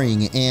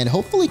exploring and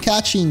hopefully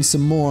catching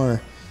some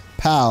more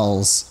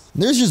pals.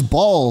 There's just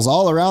balls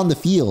all around the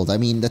field. I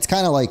mean, that's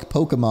kind of like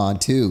Pokemon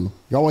too.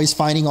 You're always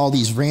finding all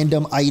these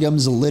random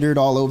items littered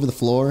all over the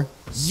floor.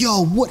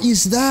 Yo, what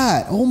is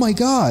that? Oh my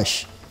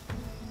gosh.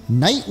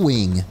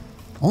 Nightwing.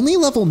 Only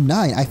level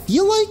 9. I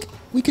feel like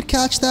we could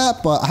catch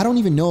that, but I don't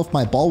even know if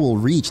my ball will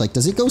reach. Like,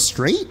 does it go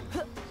straight?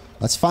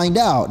 Let's find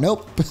out.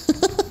 Nope.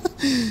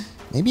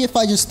 Maybe if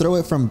I just throw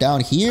it from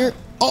down here.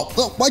 Oh,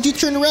 oh, why'd you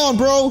turn around,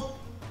 bro?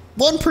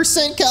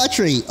 1% catch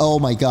rate. Oh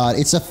my god,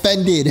 it's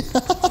offended.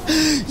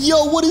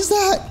 Yo, what is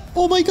that?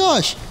 Oh my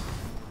gosh.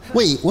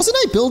 Wait, wasn't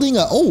I building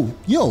a... Oh,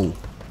 yo.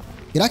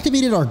 It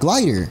activated our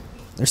glider.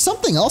 There's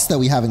something else that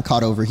we haven't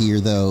caught over here,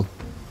 though.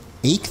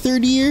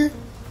 Ache-third-ear?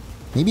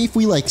 Maybe if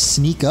we, like,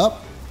 sneak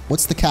up.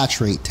 What's the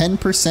catch rate?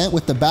 10%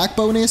 with the back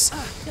bonus?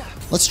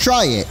 Let's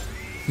try it.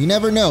 You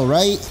never know,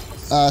 right?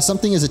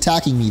 Something is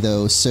attacking me,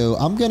 though, so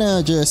I'm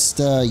gonna just...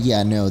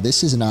 yeah, no,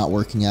 this is not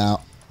working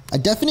out. I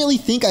definitely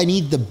think I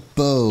need the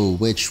bow,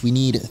 which we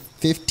need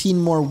 15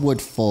 more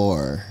wood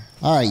for.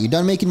 All right, you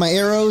done making my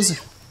arrows?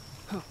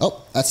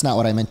 Oh, that's not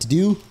what I meant to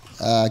do.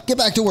 Get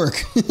back to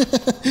work.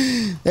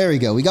 There we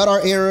go. We got our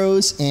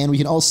arrows, and we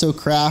can also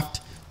craft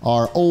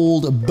our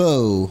old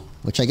bow,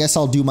 which I guess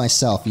I'll do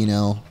myself, you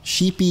know.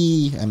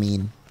 Sheepy, I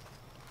mean,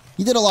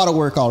 you did a lot of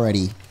work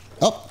already.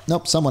 Oh,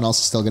 nope, someone else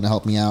is still going to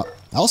help me out.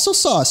 I also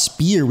saw a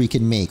spear we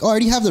can make. Oh, I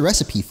already have the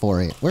recipe for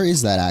it. Where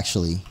is that,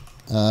 actually?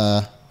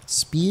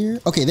 Spear?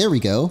 Okay, there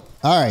we go.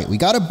 All right, we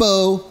got a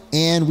bow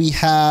and we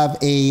have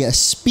a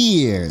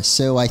spear.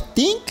 So I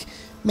think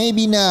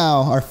maybe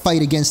now our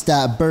fight against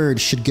that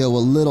bird should go a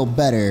little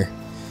better.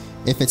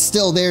 If it's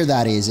still there,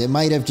 that is. It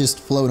might have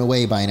just flown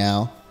away by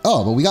now.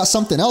 Oh, but we got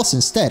something else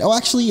instead. Oh,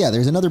 actually, yeah,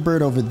 there's another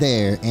bird over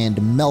there. And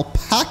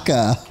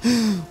Melpaca.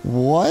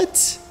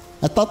 What?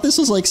 I thought this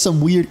was like some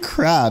weird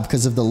crab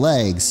because of the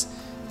legs.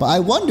 But I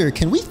wonder,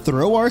 can we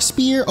throw our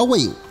spear? Oh,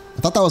 wait.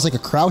 I thought that was like a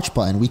crouch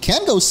button. We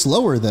can go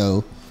slower,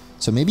 though.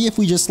 So maybe if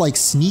we just like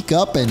sneak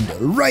up and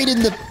right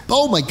in the...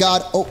 Oh my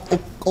god. Oh,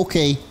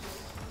 okay.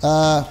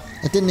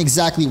 It didn't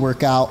exactly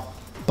work out.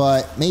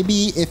 But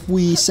maybe if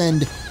we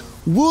send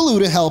Wooloo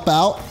to help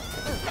out,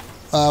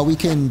 we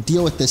can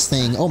deal with this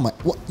thing. Oh my...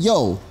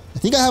 Yo, I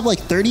think I have like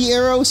 30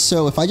 arrows.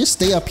 So if I just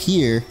stay up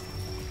here,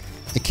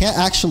 it can't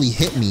actually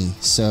hit me.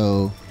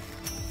 So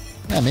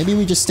yeah, maybe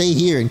we just stay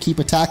here and keep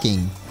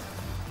attacking.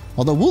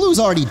 Although Wooloo's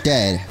already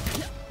dead.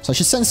 So I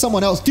should send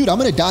someone else. Dude, I'm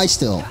gonna die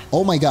still.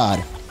 Oh my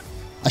god.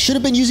 I should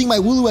have been using my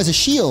Wooloo as a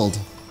shield.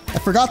 I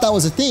forgot that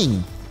was a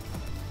thing.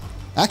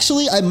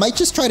 Actually, I might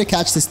just try to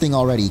catch this thing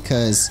already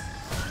because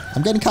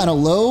I'm getting kind of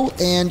low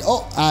and...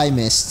 Oh, I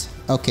missed.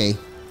 Okay.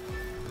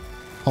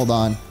 Hold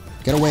on.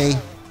 Get away.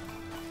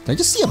 Did I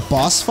just see a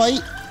boss fight?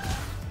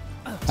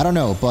 I don't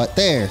know, but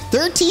there.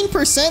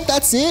 13%?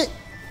 That's it?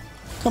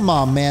 Come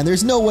on, man.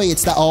 There's no way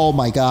it's that... Oh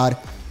my god.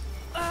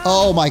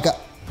 Oh my god.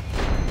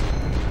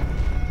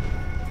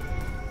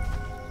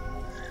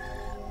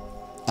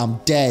 I'm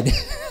dead.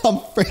 I'm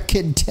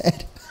freaking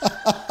dead.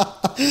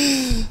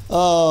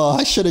 Oh,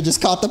 I should have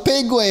just caught the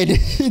penguin.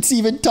 It's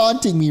even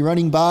taunting me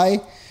running by.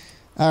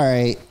 All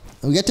right.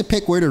 We get to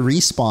pick where to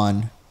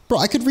respawn. Bro,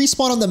 I could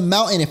respawn on the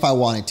mountain if I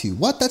wanted to.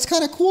 What? That's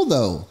kind of cool,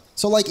 though.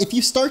 So, like, if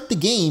you start the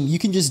game, you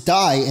can just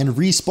die and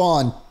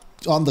respawn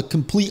on the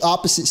complete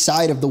opposite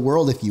side of the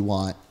world if you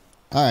want.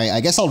 All right.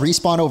 I guess I'll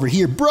respawn over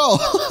here. Bro,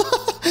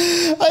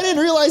 I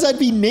didn't realize I'd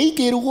be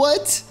naked.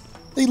 What?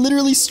 They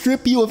literally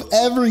strip you of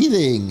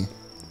everything.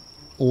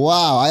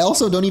 Wow, I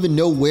also don't even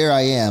know where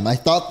I am. I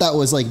thought that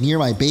was like near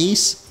my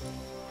base,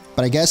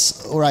 but I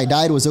guess where I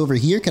died was over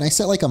here. Can I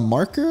set like a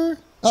marker?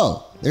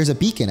 Oh, there's a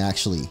beacon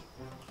actually.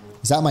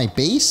 Is that my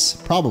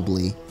base?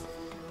 Probably.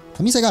 That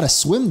means I gotta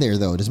swim there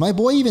though. Does my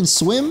boy even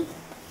swim?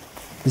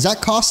 Does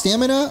that cost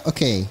stamina?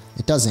 Okay,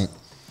 it doesn't.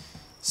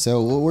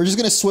 So we're just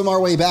gonna swim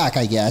our way back,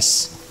 I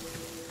guess.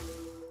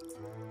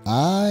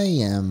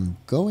 I am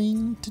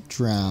going to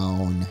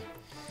drown.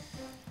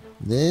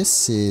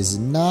 This is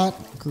not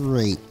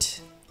great.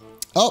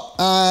 Oh,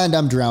 and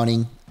I'm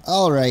drowning.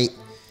 All right.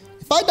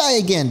 If I die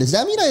again, does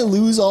that mean I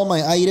lose all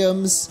my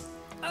items?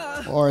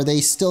 Or are they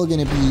still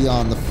gonna be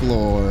on the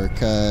floor?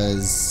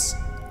 Cause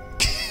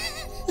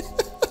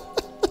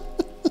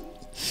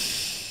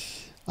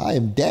I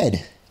am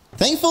dead.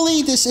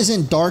 Thankfully, this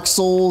isn't Dark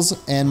Souls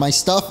and my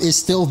stuff is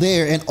still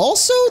there. And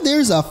also,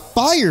 there's a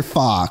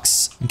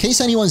Firefox. In case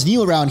anyone's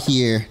new around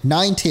here,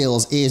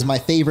 Ninetales is my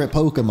favorite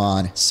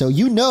Pokemon. So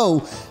you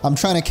know I'm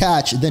trying to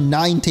catch the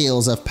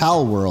Ninetales of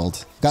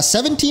Palworld. Got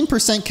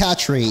 17%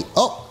 catch rate.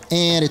 Oh,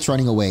 and it's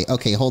running away.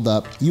 Okay, hold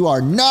up. You are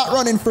not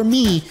running from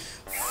me,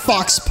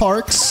 Fox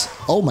Parks.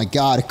 Oh my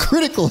god, a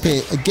critical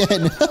hit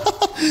again.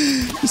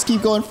 Just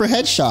keep going for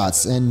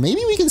headshots. And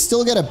maybe we can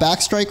still get a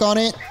backstrike on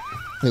it.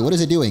 Wait, what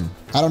is it doing?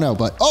 I don't know,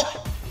 but...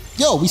 Oh!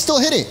 Yo, we still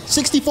hit it!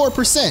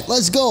 64%!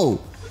 Let's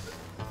go!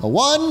 A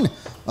 1,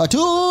 a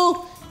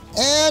 2,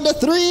 and a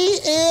 3,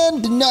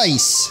 and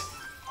nice!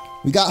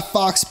 We got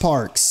Fox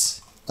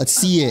Parks. Let's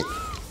see it.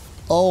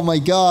 Oh my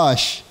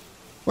gosh.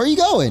 Where are you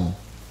going?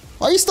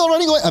 Why are you still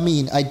running away? I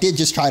mean, I did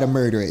just try to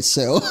murder it,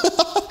 so...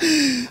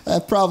 I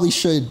probably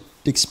should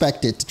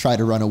expect it to try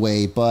to run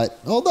away, but...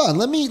 Hold on,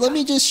 let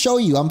me just show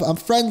you. I'm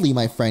friendly,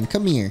 my friend.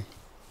 Come here.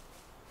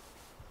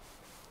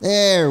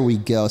 There we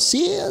go.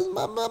 See, I'm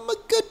a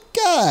good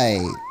guy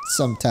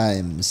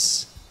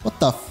sometimes. What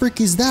the frick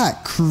is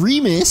that?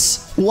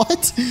 Creamus?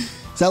 What?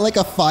 Is that like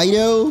a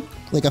Fido?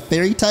 Like a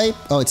fairy type?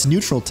 Oh, it's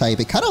neutral type.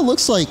 It kind of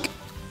looks like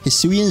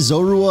Hisuian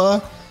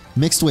Zorua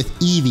mixed with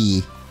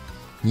Eevee.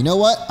 You know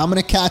what? I'm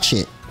going to catch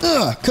it.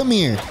 Ugh, come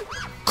here.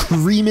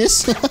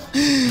 Creamus?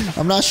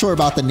 I'm not sure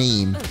about the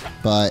name,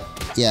 but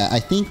yeah, I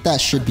think that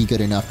should be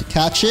good enough to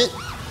catch it.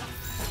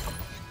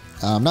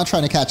 I'm not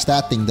trying to catch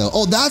that thing, though.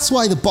 Oh, that's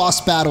why the boss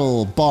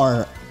battle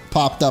bar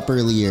popped up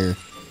earlier.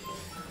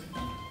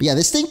 But yeah,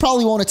 this thing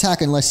probably won't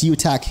attack unless you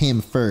attack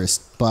him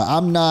first. But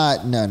I'm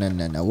not...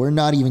 No. We're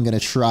not even going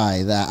to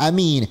try that. I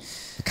mean,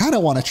 I kind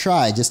of want to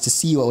try just to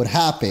see what would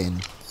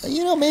happen.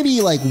 You know, maybe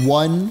like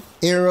one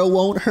arrow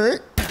won't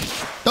hurt.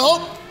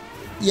 Oh!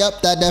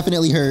 Yep, that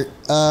definitely hurt.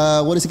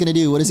 What is it going to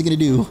do? What is it going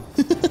to do?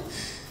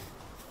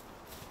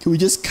 Can we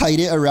just kite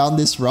it around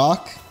this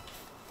rock?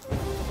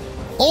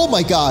 Oh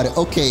my god,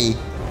 okay.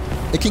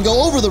 It can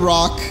go over the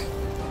rock,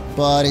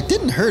 but it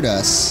didn't hurt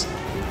us.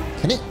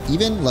 Can it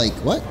even, like,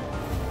 what?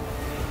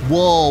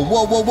 Whoa.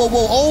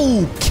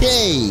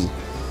 Okay.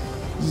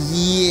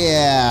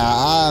 Yeah,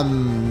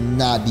 I'm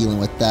not dealing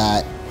with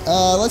that.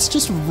 Let's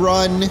just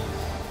run.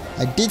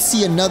 I did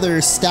see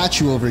another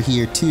statue over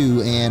here,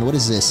 too. And what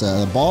is this?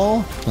 A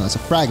ball? No, it's a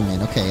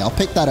fragment. Okay, I'll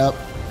pick that up.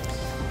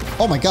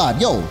 Oh my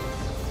god, yo.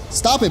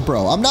 Stop it,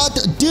 bro. I'm not...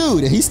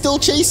 Dude, he's still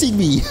chasing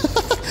me.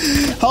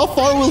 How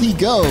far will he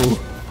go?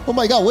 Oh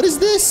my god, what is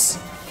this?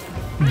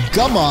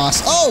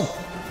 Gummoss. Oh!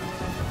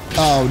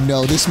 Oh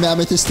no, this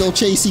mammoth is still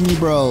chasing me,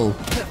 bro.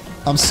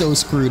 I'm so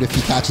screwed if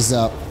he catches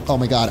up. Oh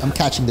my god, I'm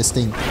catching this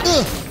thing.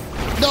 Ugh!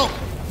 No!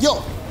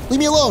 Yo! Leave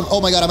me alone! Oh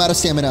my god, I'm out of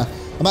stamina.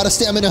 I'm out of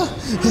stamina.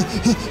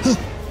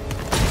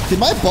 Did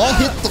my ball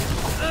hit the...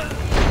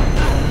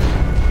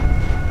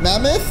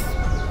 mammoth?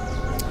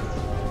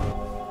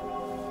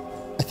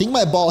 I think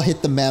my ball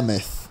hit the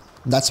mammoth.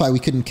 That's why we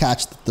couldn't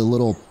catch the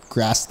little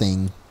grass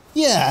thing.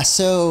 Yeah,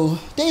 so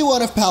day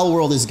 1 of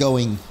Palworld is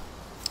going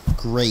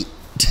great.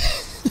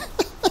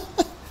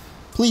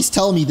 Please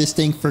tell me this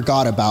thing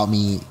forgot about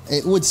me.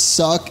 It would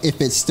suck if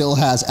it still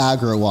has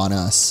aggro on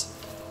us.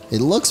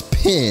 It looks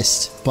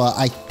pissed, but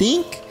I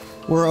think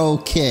we're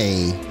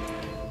okay.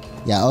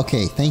 Yeah,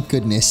 okay, thank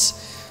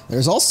goodness.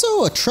 There's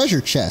also a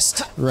treasure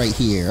chest right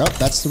here. Oh,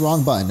 that's the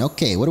wrong button.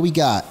 Okay, what do we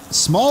got?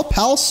 Small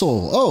pal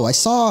soul. Oh, I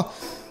saw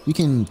we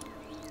can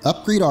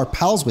upgrade our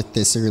pals with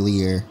this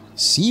earlier.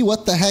 See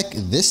what the heck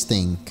this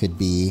thing could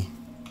be.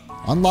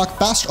 Unlock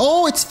fast...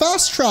 Oh, it's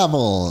fast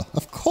travel!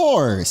 Of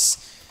course!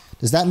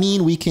 Does that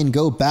mean we can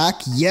go back?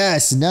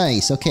 Yes,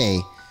 nice,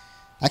 okay.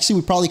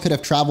 Actually, we probably could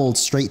have traveled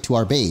straight to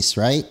our base,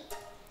 right?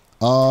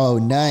 Oh,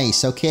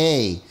 nice,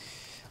 okay.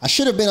 I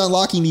should have been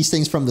unlocking these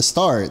things from the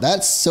start.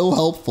 That's so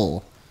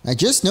helpful. I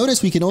just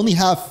noticed we can only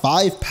have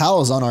 5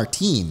 pals on our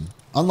team.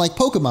 Unlike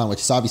Pokemon, which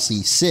is obviously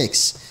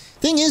 6.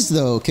 Thing is,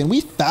 though, can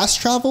we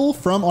fast travel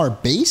from our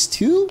base,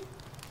 too?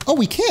 Oh,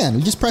 we can.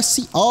 We just press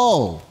C.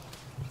 Oh,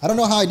 I don't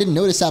know how I didn't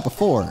notice that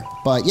before.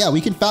 But yeah, we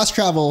can fast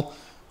travel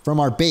from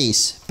our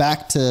base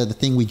back to the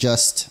thing we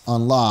just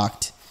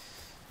unlocked.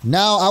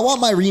 Now, I want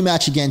my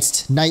rematch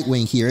against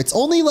Nightwing here. It's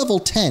only level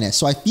 10,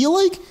 so I feel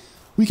like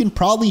we can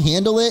probably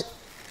handle it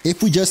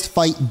if we just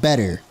fight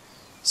better.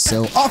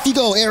 So off you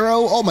go,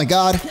 Arrow. Oh my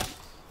god.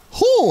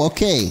 Oh,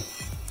 okay.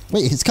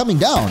 Wait, it's coming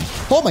down.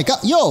 Oh my god.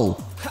 Yo.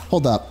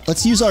 Hold up.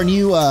 Let's use our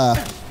new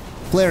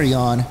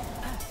Flareon.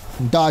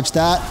 Dodge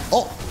that.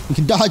 Oh, we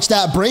can dodge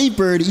that Brave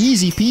Bird.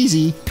 Easy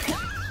peasy.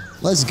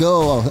 Let's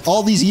go.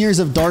 All these years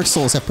of Dark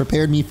Souls have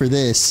prepared me for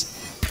this.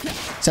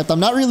 Except I'm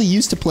not really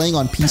used to playing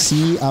on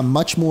PC. I'm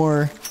much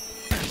more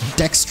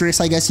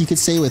dexterous, I guess you could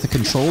say, with a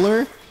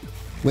controller.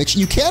 Which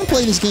you can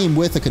play this game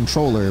with a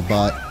controller,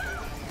 but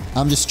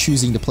I'm just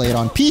choosing to play it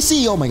on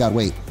PC. Oh my god,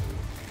 wait.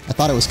 I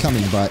thought it was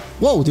coming, but...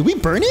 Whoa, did we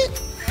burn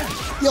it?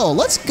 Yo,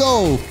 let's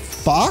go,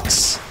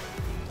 Fox.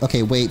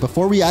 Okay, wait.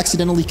 Before we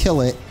accidentally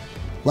kill it,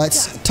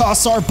 let's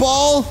toss our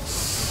ball.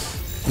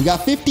 We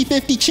got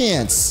 50-50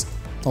 chance.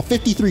 Well,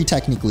 53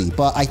 technically,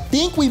 but I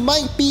think we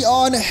might be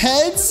on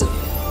heads.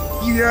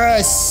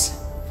 Yes.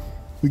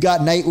 We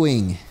got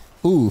Nightwing.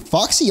 Ooh,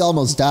 Foxy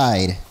almost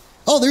died.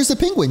 Oh, there's the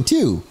penguin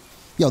too.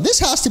 Yo, this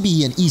has to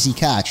be an easy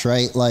catch,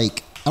 right?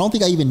 Like, I don't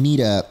think I even need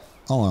a...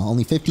 Oh,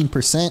 only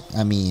 15%?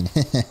 I mean,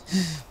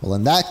 well,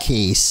 in that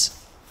case...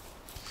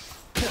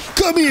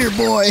 Come here,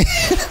 boy!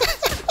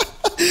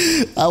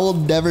 I will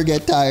never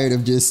get tired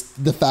of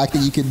just the fact that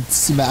you can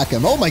smack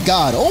him. Oh my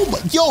god. Oh my...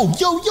 Yo,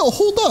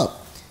 hold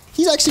up.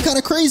 He's actually kind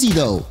of crazy,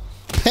 though.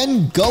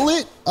 Pen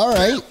Gullet?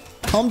 Alright.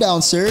 Calm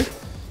down, sir.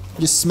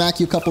 Just smack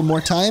you a couple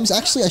more times.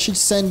 Actually, I should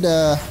send...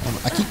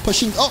 I keep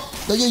pushing... Oh,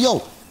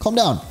 yo. Calm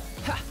down.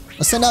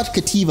 Let's send out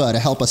Kativa to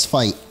help us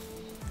fight.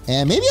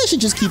 And maybe I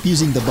should just keep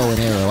using the bow and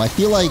arrow. I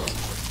feel like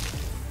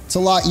it's a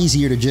lot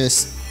easier to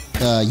just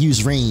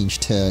use range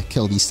to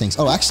kill these things.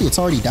 Oh, actually, it's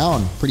already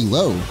down pretty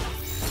low.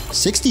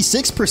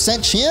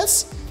 66%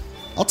 chance?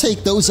 I'll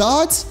take those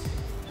odds.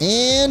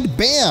 And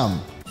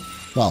bam!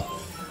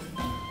 Well,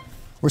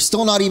 we're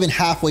still not even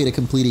halfway to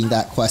completing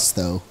that quest,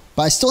 though.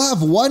 But I still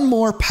have one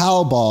more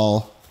Pal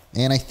Ball.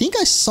 And I think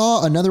I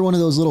saw another one of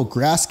those little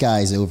grass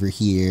guys over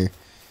here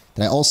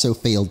that I also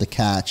failed to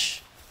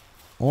catch.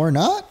 Or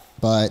not,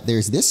 but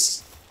there's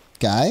this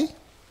guy.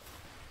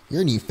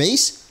 You're a new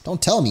face?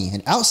 Don't tell me,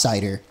 an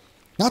outsider.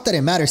 Not that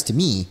it matters to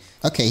me.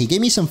 Okay, he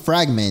gave me some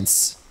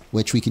fragments,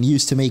 which we can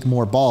use to make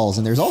more balls.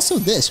 And there's also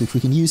this, which we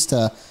can use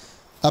to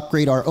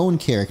upgrade our own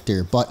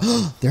character. But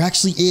there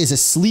actually is a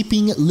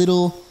sleeping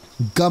little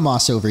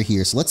Gummoss over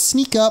here. So let's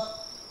sneak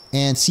up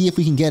and see if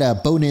we can get a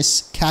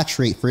bonus catch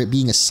rate for it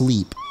being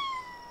asleep.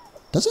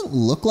 Doesn't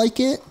look like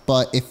it,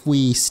 but if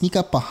we sneak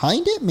up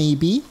behind it,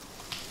 maybe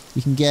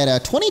we can get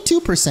a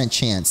 22%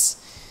 chance.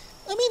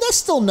 I mean, that's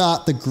still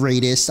not the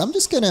greatest. I'm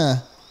just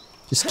gonna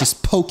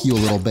just poke you a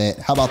little bit.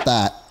 How about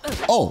that?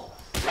 Oh,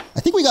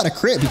 I think we got a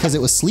crit because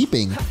it was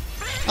sleeping.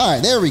 All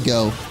right, there we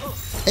go.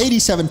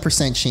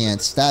 87%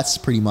 chance. That's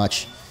pretty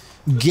much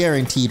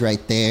guaranteed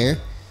right there.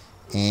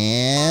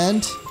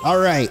 And all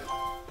right,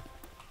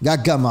 got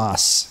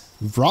Gummoss.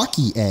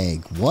 Rocky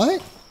egg.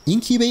 What?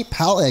 Incubate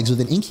Pal eggs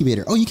with an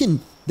incubator. Oh, you can...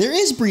 There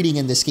is breeding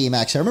in this game,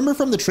 actually. I remember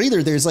from the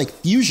trailer there's like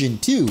fusion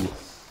too.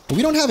 But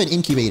we don't have an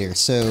incubator,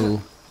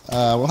 so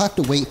we'll have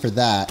to wait for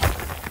that.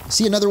 I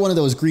see another one of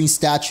those green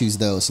statues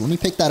though, so let me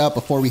pick that up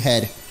before we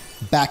head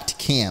back to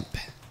camp.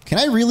 Can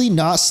I really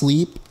not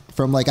sleep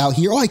from like out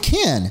here? Oh, I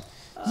can!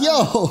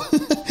 Yo!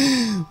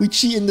 We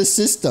cheating the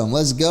system.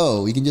 Let's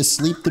go. We can just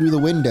sleep through the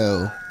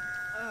window.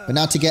 But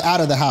now to get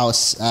out of the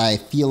house, I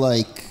feel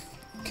like...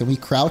 Can we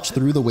crouch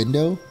through the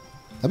window?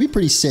 That'd be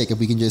pretty sick if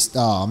we can just...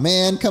 Oh,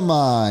 man, come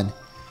on.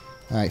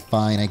 All right,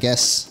 fine. I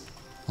guess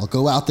I'll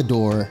go out the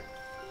door.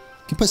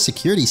 You can put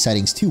security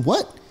settings too.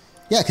 What?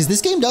 Yeah, because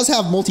this game does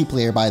have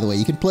multiplayer, by the way.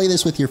 You can play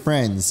this with your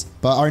friends.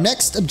 But our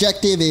next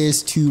objective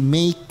is to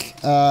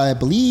make, I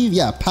believe,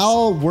 yeah,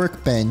 Pal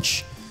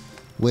Workbench,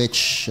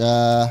 which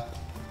I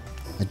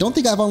don't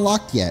think I've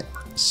unlocked yet.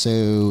 So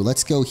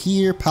let's go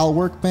here. Pal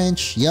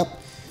Workbench. Yep.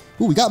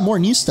 Ooh, we got more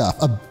new stuff.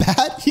 A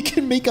bat? You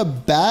can make a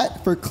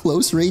bat for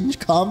close range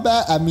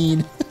combat? I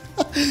mean,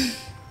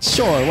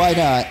 sure, why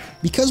not?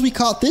 Because we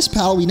caught this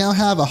pal, we now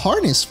have a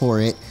harness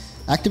for it.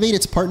 Activate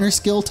its partner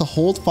skill to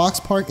hold Fox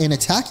Part and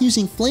attack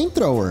using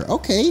flamethrower.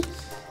 Okay,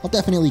 I'll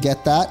definitely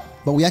get that.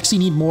 But we actually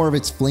need more of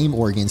its flame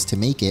organs to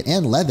make it,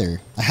 and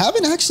leather. I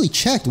haven't actually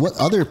checked what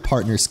other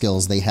partner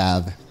skills they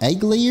have.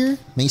 Egg layer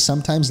may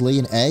sometimes lay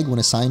an egg when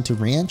assigned to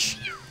ranch,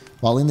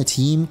 while in the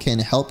team can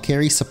help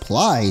carry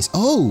supplies.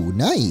 Oh,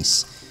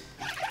 nice.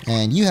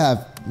 And you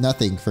have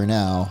nothing for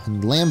now.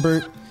 And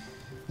Lambert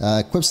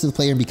equips to the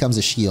player and becomes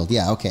a shield.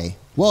 Yeah, okay.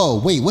 Whoa,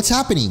 wait, what's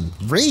happening?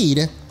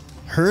 Raid?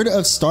 Herd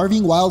of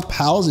starving wild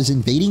pals is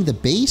invading the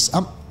base?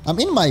 I'm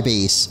in my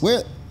base.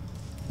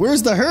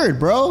 Where's the herd,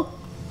 bro?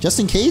 Just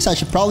in case, I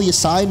should probably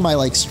assign my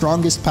like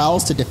strongest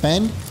pals to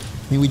defend.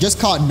 I mean, we just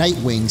caught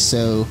Nightwing,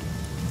 so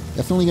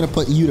definitely gonna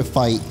put you to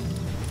fight.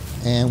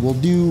 And we'll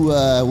do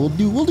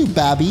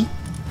Babby.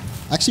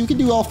 Actually, we can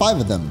do all 5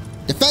 of them.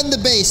 Defend the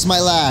base, my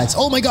lads.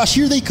 Oh my gosh,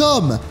 here they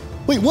come.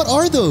 Wait, what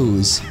are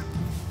those?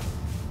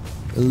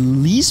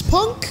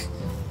 Leespunk?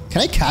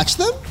 Can I catch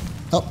them?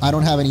 Oh, I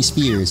don't have any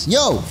spears.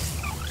 Yo,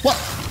 what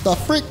the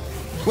frick?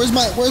 Where's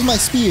my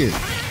spear?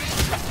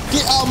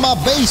 Get out of my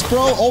base,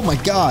 bro. Oh my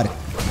god.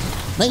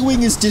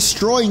 Nightwing is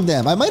destroying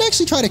them. I might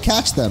actually try to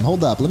catch them.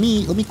 Hold up. Let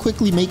me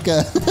quickly make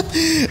a...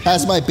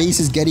 As my base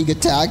is getting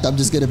attacked, I'm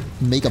just gonna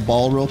make a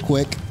ball real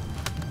quick.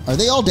 Are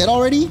they all dead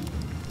already?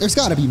 There's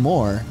gotta be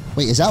more.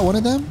 Wait, is that one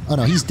of them? Oh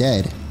no, he's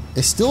dead.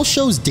 It still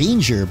shows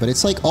danger, but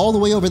it's like all the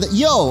way over there.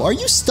 Yo, are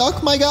you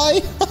stuck, my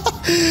guy?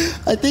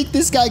 I think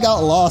this guy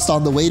got lost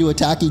on the way to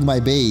attacking my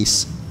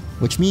base.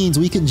 Which means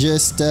we can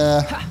just...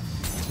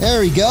 there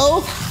we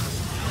go.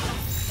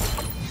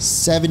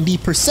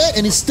 70%,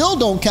 and it still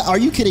don't count. Are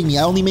you kidding me?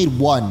 I only made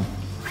 1.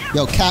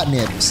 Yo,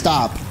 catnip,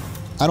 stop.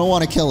 I don't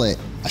want to kill it.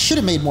 I should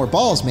have made more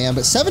balls, man,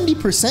 but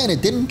 70%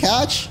 it didn't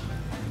catch?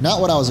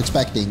 Not what I was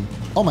expecting.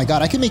 Oh my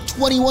god, I can make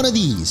 21 of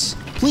these.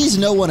 Please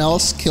no one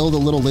else kill the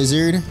little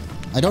lizard.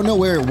 I don't know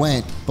where it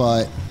went,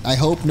 but I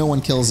hope no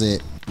one kills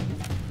it.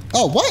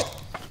 Oh,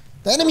 what?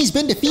 The enemy's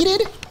been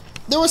defeated?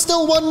 There was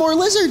still one more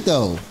lizard,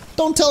 though.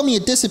 Don't tell me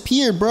it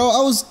disappeared, bro.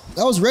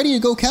 I was ready to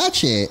go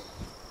catch it.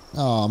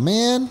 Oh,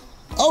 man.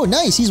 Oh,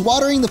 nice. He's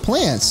watering the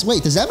plants.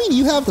 Wait, does that mean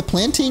you have the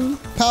planting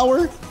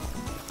power?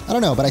 I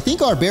don't know, but I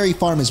think our berry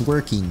farm is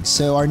working.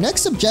 So our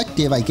next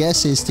objective, I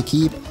guess, is to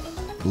keep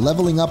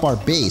leveling up our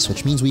base,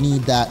 which means we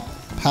need that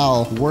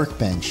PAL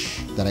workbench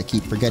that I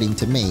keep forgetting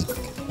to make.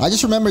 I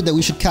just remembered that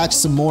we should catch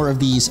some more of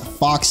these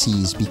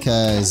foxies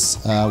because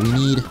we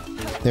need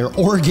their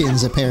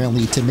organs,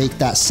 apparently, to make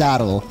that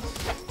saddle.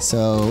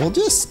 So we'll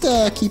just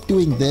keep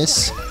doing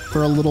this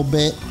for a little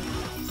bit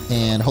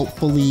and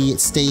hopefully it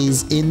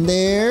stays in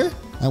there.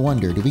 I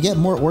wonder, do we get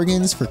more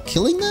organs for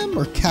killing them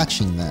or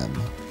catching them?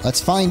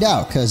 Let's find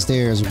out, because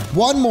there's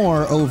one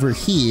more over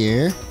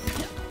here.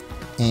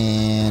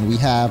 And we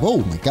have, oh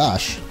my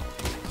gosh,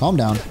 calm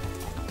down.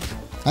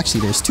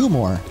 Actually, there's two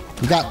more.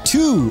 We got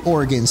 2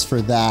 organs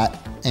for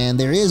that. And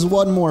there is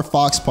one more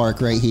Fox Park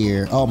right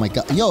here. Oh my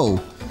god, yo,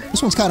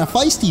 this one's kind of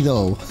feisty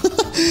though.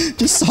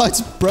 Just saw its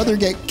brother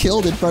get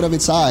killed in front of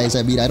its eyes.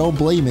 I mean, I don't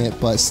blame it,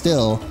 but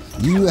still,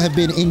 you have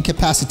been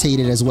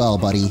incapacitated as well,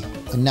 buddy.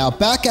 And now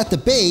back at the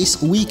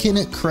base, we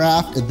can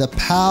craft the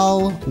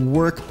PAL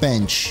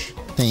workbench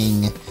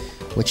thing,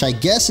 which I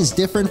guess is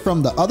different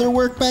from the other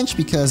workbench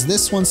because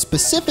this one's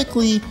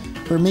specifically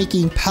for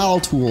making PAL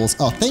tools.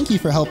 Oh, thank you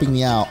for helping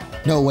me out.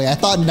 No way, I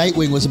thought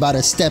Nightwing was about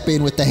to step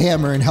in with the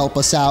hammer and help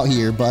us out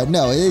here, but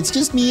no, it's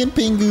just me and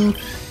Pingu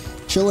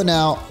chilling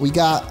out. We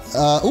got,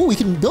 oh, we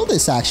can build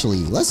this actually.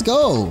 Let's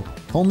go.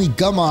 If only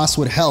Gummoss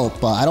would help,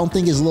 but I don't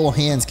think his little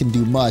hands can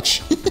do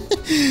much.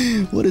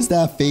 What is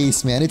that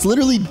face, man? It's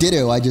literally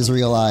Ditto, I just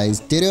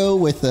realized. Ditto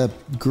with a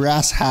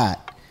grass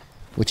hat,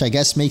 which I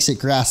guess makes it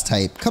grass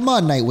type. Come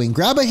on, Nightwing,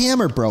 grab a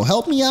hammer, bro.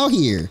 Help me out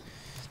here.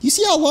 You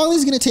see how long this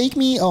is gonna take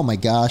me? Oh my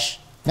gosh.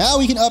 Now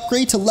we can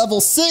upgrade to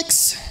level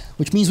 6,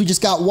 which means we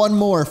just got one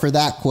more for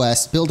that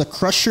quest. Build a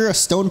crusher, a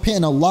stone pit,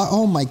 and a lot.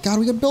 Oh my god,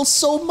 we can build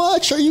so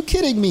much. Are you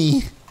kidding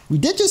me? We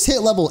did just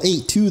hit level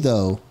 8 too,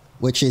 though,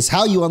 which is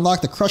how you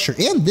unlock the crusher.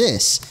 And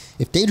this,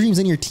 if Daydream's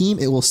in your team,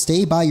 it will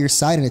stay by your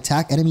side and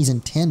attack enemies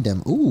in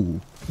tandem.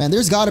 Ooh, man,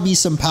 there's got to be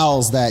some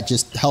pals that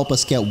just help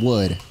us get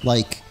wood.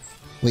 Like,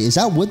 wait, is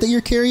that wood that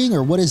you're carrying,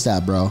 or what is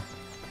that, bro?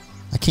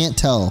 I can't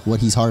tell what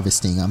he's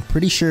harvesting. I'm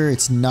pretty sure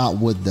it's not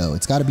wood, though.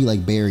 It's got to be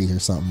like berries or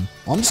something.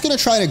 I'm just going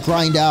to try to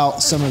grind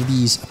out some of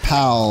these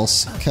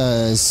pals,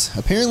 because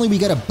apparently we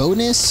get a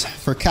bonus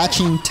for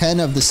catching 10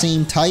 of the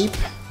same type.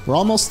 We're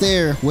almost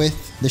there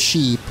with the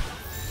sheep.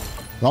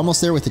 We're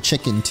almost there with the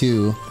chicken,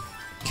 too.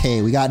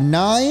 Okay, we got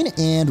 9,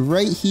 and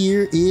right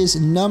here is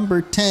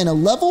number 10. A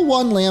level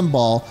 1 lamb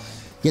ball,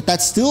 yet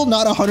that's still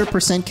not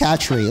 100%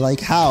 catch rate.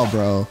 Like, how,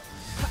 bro?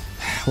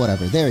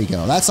 Whatever, there you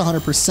go. That's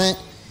 100%.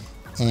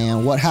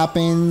 And what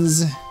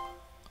happens?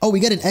 Oh, we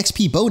get an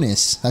XP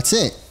bonus. That's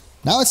it.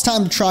 Now it's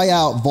time to try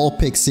out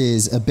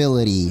Vulpix's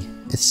ability.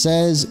 It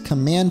says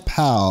Command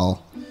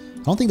Pal.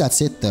 I don't think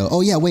that's it, though. Oh,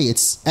 yeah, wait,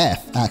 it's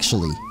F,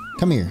 actually.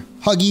 Come here.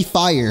 Huggy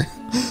Fire.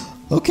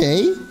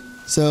 Okay,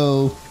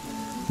 so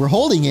we're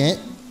holding it.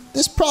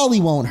 This probably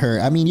won't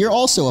hurt. I mean, you're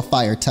also a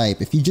fire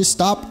type. If you just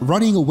stop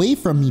running away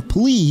from me,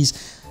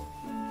 please.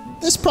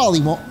 This probably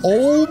won't.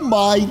 Oh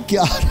my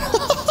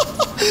god.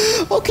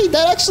 Okay,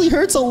 that actually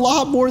hurts a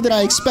lot more than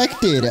I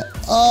expected.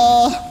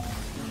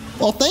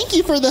 Well, thank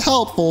you for the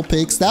help,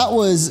 Vulpix. That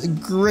was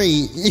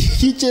great.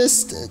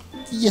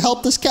 You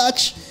helped us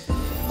catch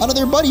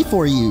another buddy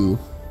for you.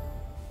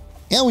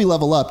 And we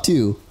level up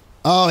too.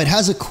 Oh, it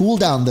has a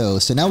cooldown though,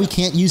 so now we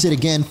can't use it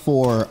again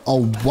for a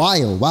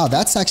while. Wow,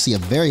 that's actually a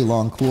very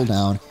long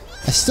cooldown.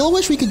 I still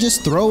wish we could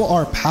just throw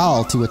our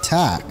pal to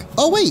attack.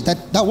 Oh wait,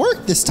 that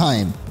worked this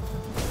time.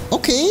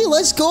 Okay,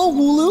 let's go,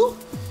 Wooloo.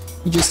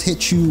 We just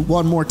hit you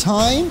one more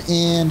time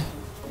and,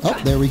 oh,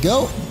 there we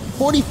go.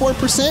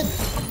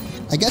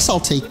 44%. I guess I'll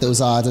take those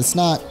odds. It's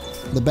not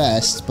the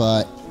best,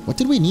 but what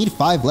did we need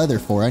 5 leather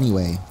for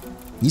anyway?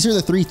 These are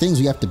the 3 things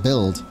we have to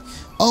build.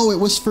 Oh, it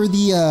was for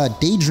the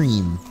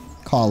Daydream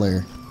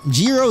collar.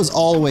 Jiro's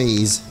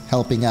always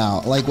helping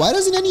out. Like, why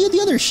doesn't any of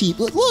the other sheep?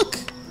 Look,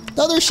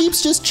 the other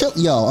sheep's just chill.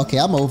 Yo, okay,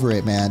 I'm over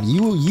it, man.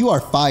 You are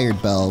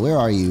fired, Belle. Where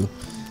are you?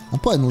 I'm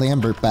putting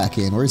Lambert back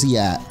in. Where's he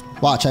at?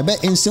 Watch, I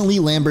bet instantly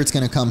Lambert's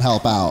gonna come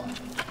help out.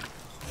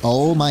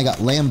 Oh my god,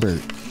 Lambert.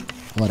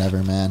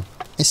 Whatever, man.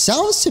 It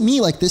sounds to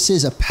me like this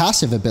is a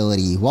passive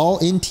ability. While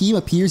in team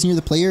appears near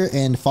the player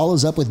and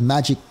follows up with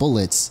magic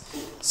bullets.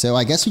 So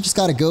I guess we just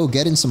gotta go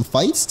get in some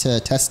fights to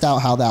test out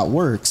how that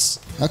works.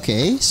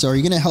 Okay, so are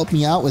you gonna help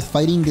me out with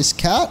fighting this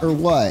cat or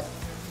what?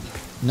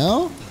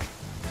 No?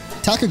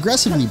 Attack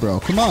aggressively, bro.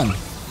 Come on.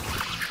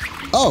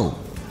 Oh.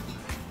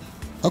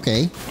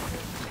 Okay.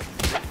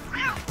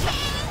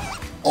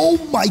 Oh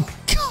my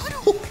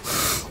god.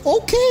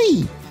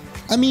 Okay.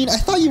 I mean, I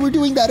thought you were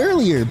doing that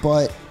earlier,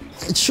 but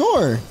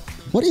sure.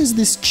 What is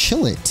this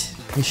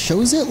chillet? It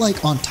shows it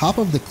like on top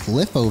of the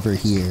cliff over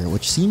here,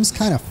 which seems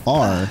kind of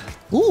far.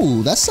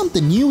 Ooh, that's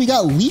something new. We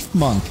got Leaf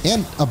Monk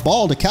and a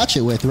ball to catch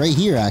it with right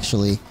here,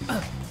 actually.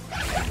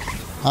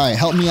 Alright,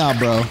 help me out,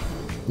 bro.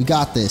 We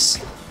got this.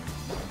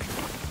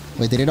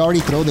 Wait, did it already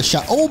throw the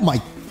shot? Oh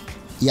my...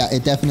 Yeah,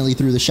 it definitely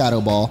threw the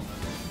shadow ball.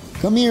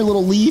 Come here,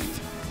 little leaf.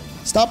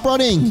 Stop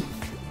running.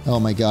 Oh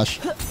my gosh.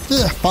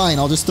 Ugh, fine,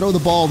 I'll just throw the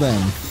ball then.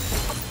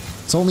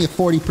 It's only a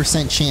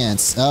 40%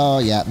 chance. Oh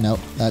yeah, nope,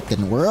 that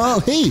didn't work. Oh,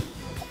 hey,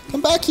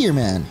 come back here,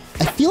 man.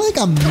 I feel like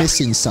I'm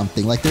missing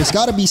something. Like there's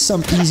gotta be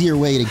some easier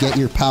way to get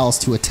your pals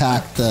to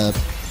attack the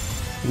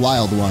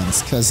wild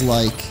ones. Cause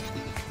like,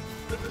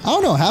 I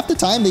don't know, half the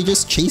time they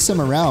just chase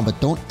them around but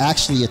don't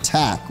actually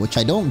attack, which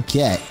I don't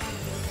get.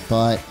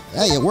 But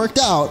hey, it worked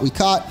out. We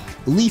caught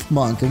Leaf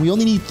Monk and we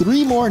only need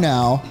 3 more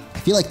now. I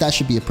feel like that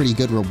should be a pretty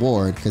good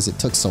reward because it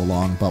took so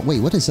long. But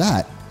wait, what is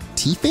that?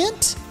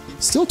 T-Fant?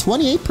 Still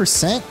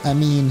 28%? I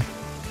mean...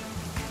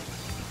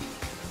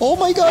 Oh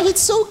my god,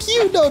 it's so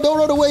cute! No, don't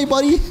run away,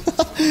 buddy!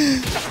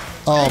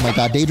 Oh my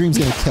god, Daydream's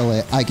gonna kill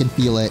it. I can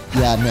feel it.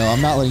 Yeah, no,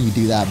 I'm not letting you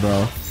do that,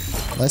 bro.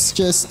 Let's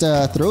just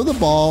throw the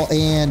ball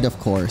and, of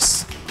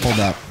course... Hold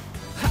up.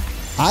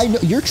 I know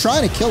you're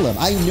trying to kill him.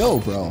 I know,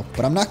 bro.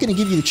 But I'm not gonna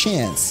give you the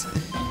chance.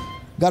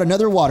 Got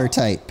another water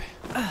type.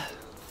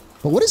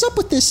 But what is up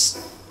with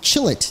this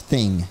Chillet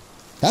thing?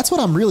 That's what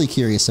I'm really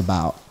curious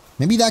about.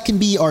 Maybe that can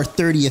be our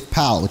 30th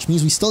pal, which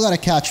means we still gotta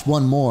catch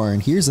 1 more.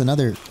 And here's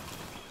another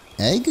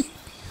egg?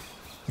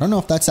 I don't know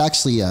if that's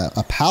actually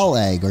a pal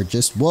egg or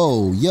just...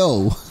 Whoa,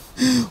 yo.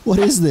 What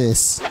is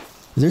this?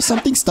 Is there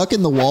something stuck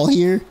in the wall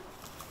here?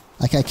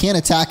 Like, I can't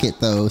attack it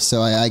though,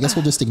 so I guess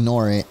we'll just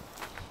ignore it.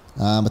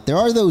 But there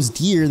are those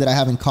deer that I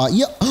haven't caught.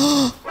 Yep.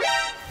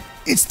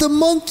 It's the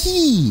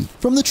monkey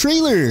from the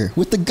trailer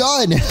with the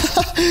gun.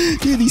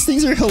 Dude, these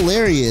things are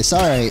hilarious.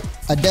 All right,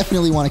 I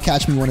definitely want to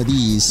catch me one of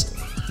these.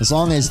 As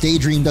long as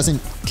Daydream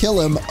doesn't kill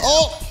him.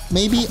 Oh,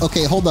 maybe.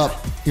 Okay, hold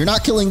up. You're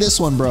not killing this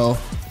one, bro.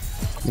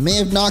 You may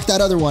have knocked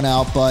that other one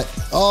out, but...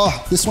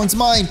 Oh, this one's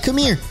mine. Come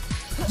here.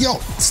 Yo,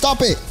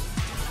 stop it.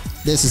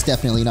 This is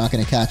definitely not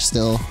going to catch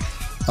still.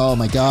 Oh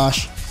my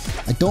gosh.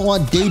 I don't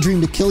want Daydream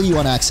to kill you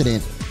on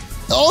accident.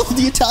 Oh,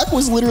 the attack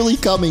was literally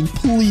coming.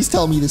 Please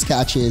tell me this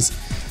catches.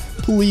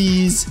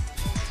 Please.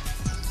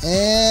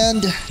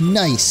 And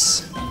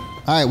nice.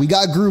 All right, we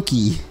got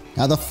Grookey.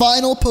 Now the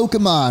final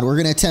Pokemon we're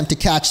going to attempt to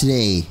catch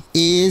today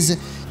is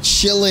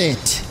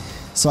Chillet.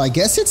 So I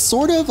guess it's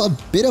sort of a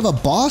bit of a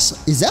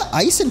boss. Is that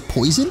Ice and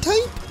Poison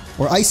type?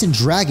 Or Ice and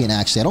Dragon,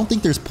 actually. I don't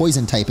think there's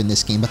Poison type in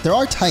this game, but there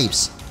are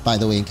types, by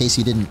the way, in case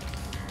you didn't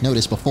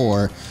notice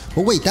before.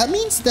 But wait, that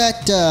means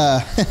that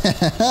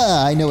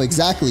I know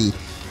exactly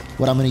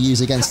what I'm going to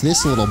use against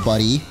this little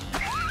buddy.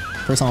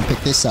 First, I'm going to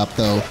pick this up,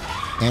 though.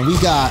 And we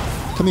got...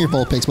 Come here,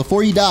 Vulpix.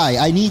 Before you die,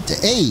 I need to...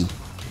 Hey!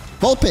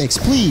 Vulpix,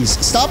 please!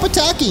 Stop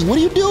attacking! What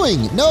are you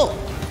doing? No!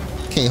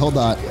 Okay, hold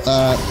on.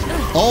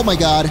 Oh my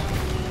god.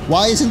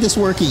 Why isn't this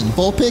working?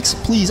 Vulpix,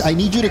 please, I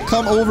need you to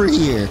come over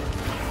here.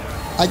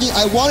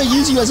 I want to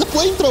use you as a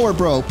flamethrower,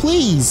 bro.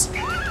 Please!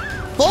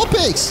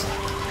 Vulpix!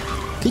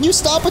 Can you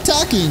stop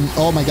attacking?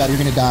 Oh my god, you're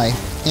gonna die.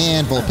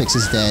 And Vulpix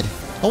is dead.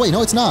 Oh wait,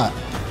 no, it's not.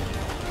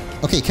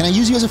 Okay, can I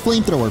use you as a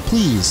flamethrower,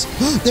 please?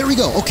 There we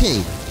go.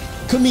 Okay,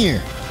 come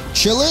here.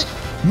 Chillet,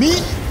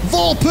 meet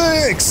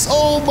Vulpix.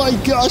 Oh my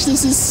gosh,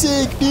 this is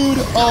sick, dude.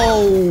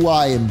 Oh,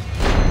 I am...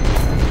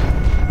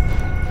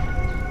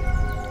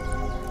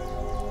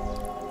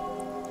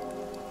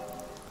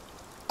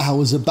 I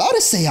was about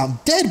to say I'm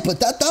dead, but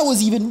that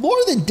was even more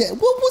than dead.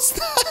 What was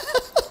that?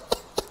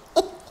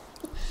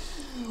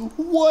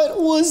 What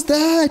was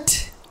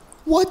that?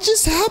 What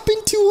just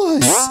happened to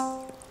us?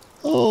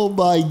 Oh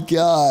my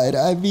god,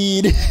 I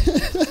mean,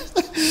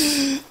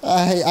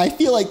 I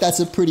feel like that's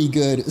a pretty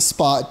good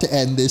spot to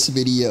end this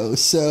video,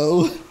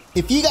 so...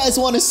 If you guys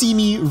want to see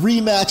me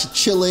rematch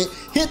Chillet,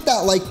 hit that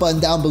like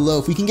button down below.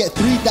 If we can get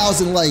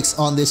 3,000 likes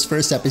on this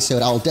first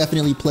episode, I'll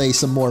definitely play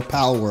some more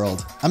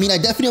Palworld. I mean, I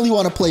definitely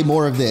want to play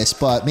more of this,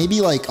 but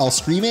maybe like I'll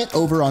stream it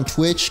over on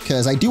Twitch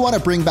because I do want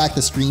to bring back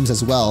the streams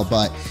as well.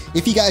 But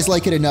if you guys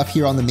like it enough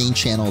here on the main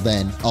channel,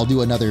 then I'll do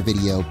another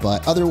video.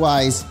 But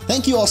otherwise,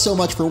 thank you all so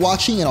much for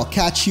watching and I'll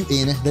catch you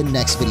in the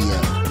next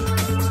video.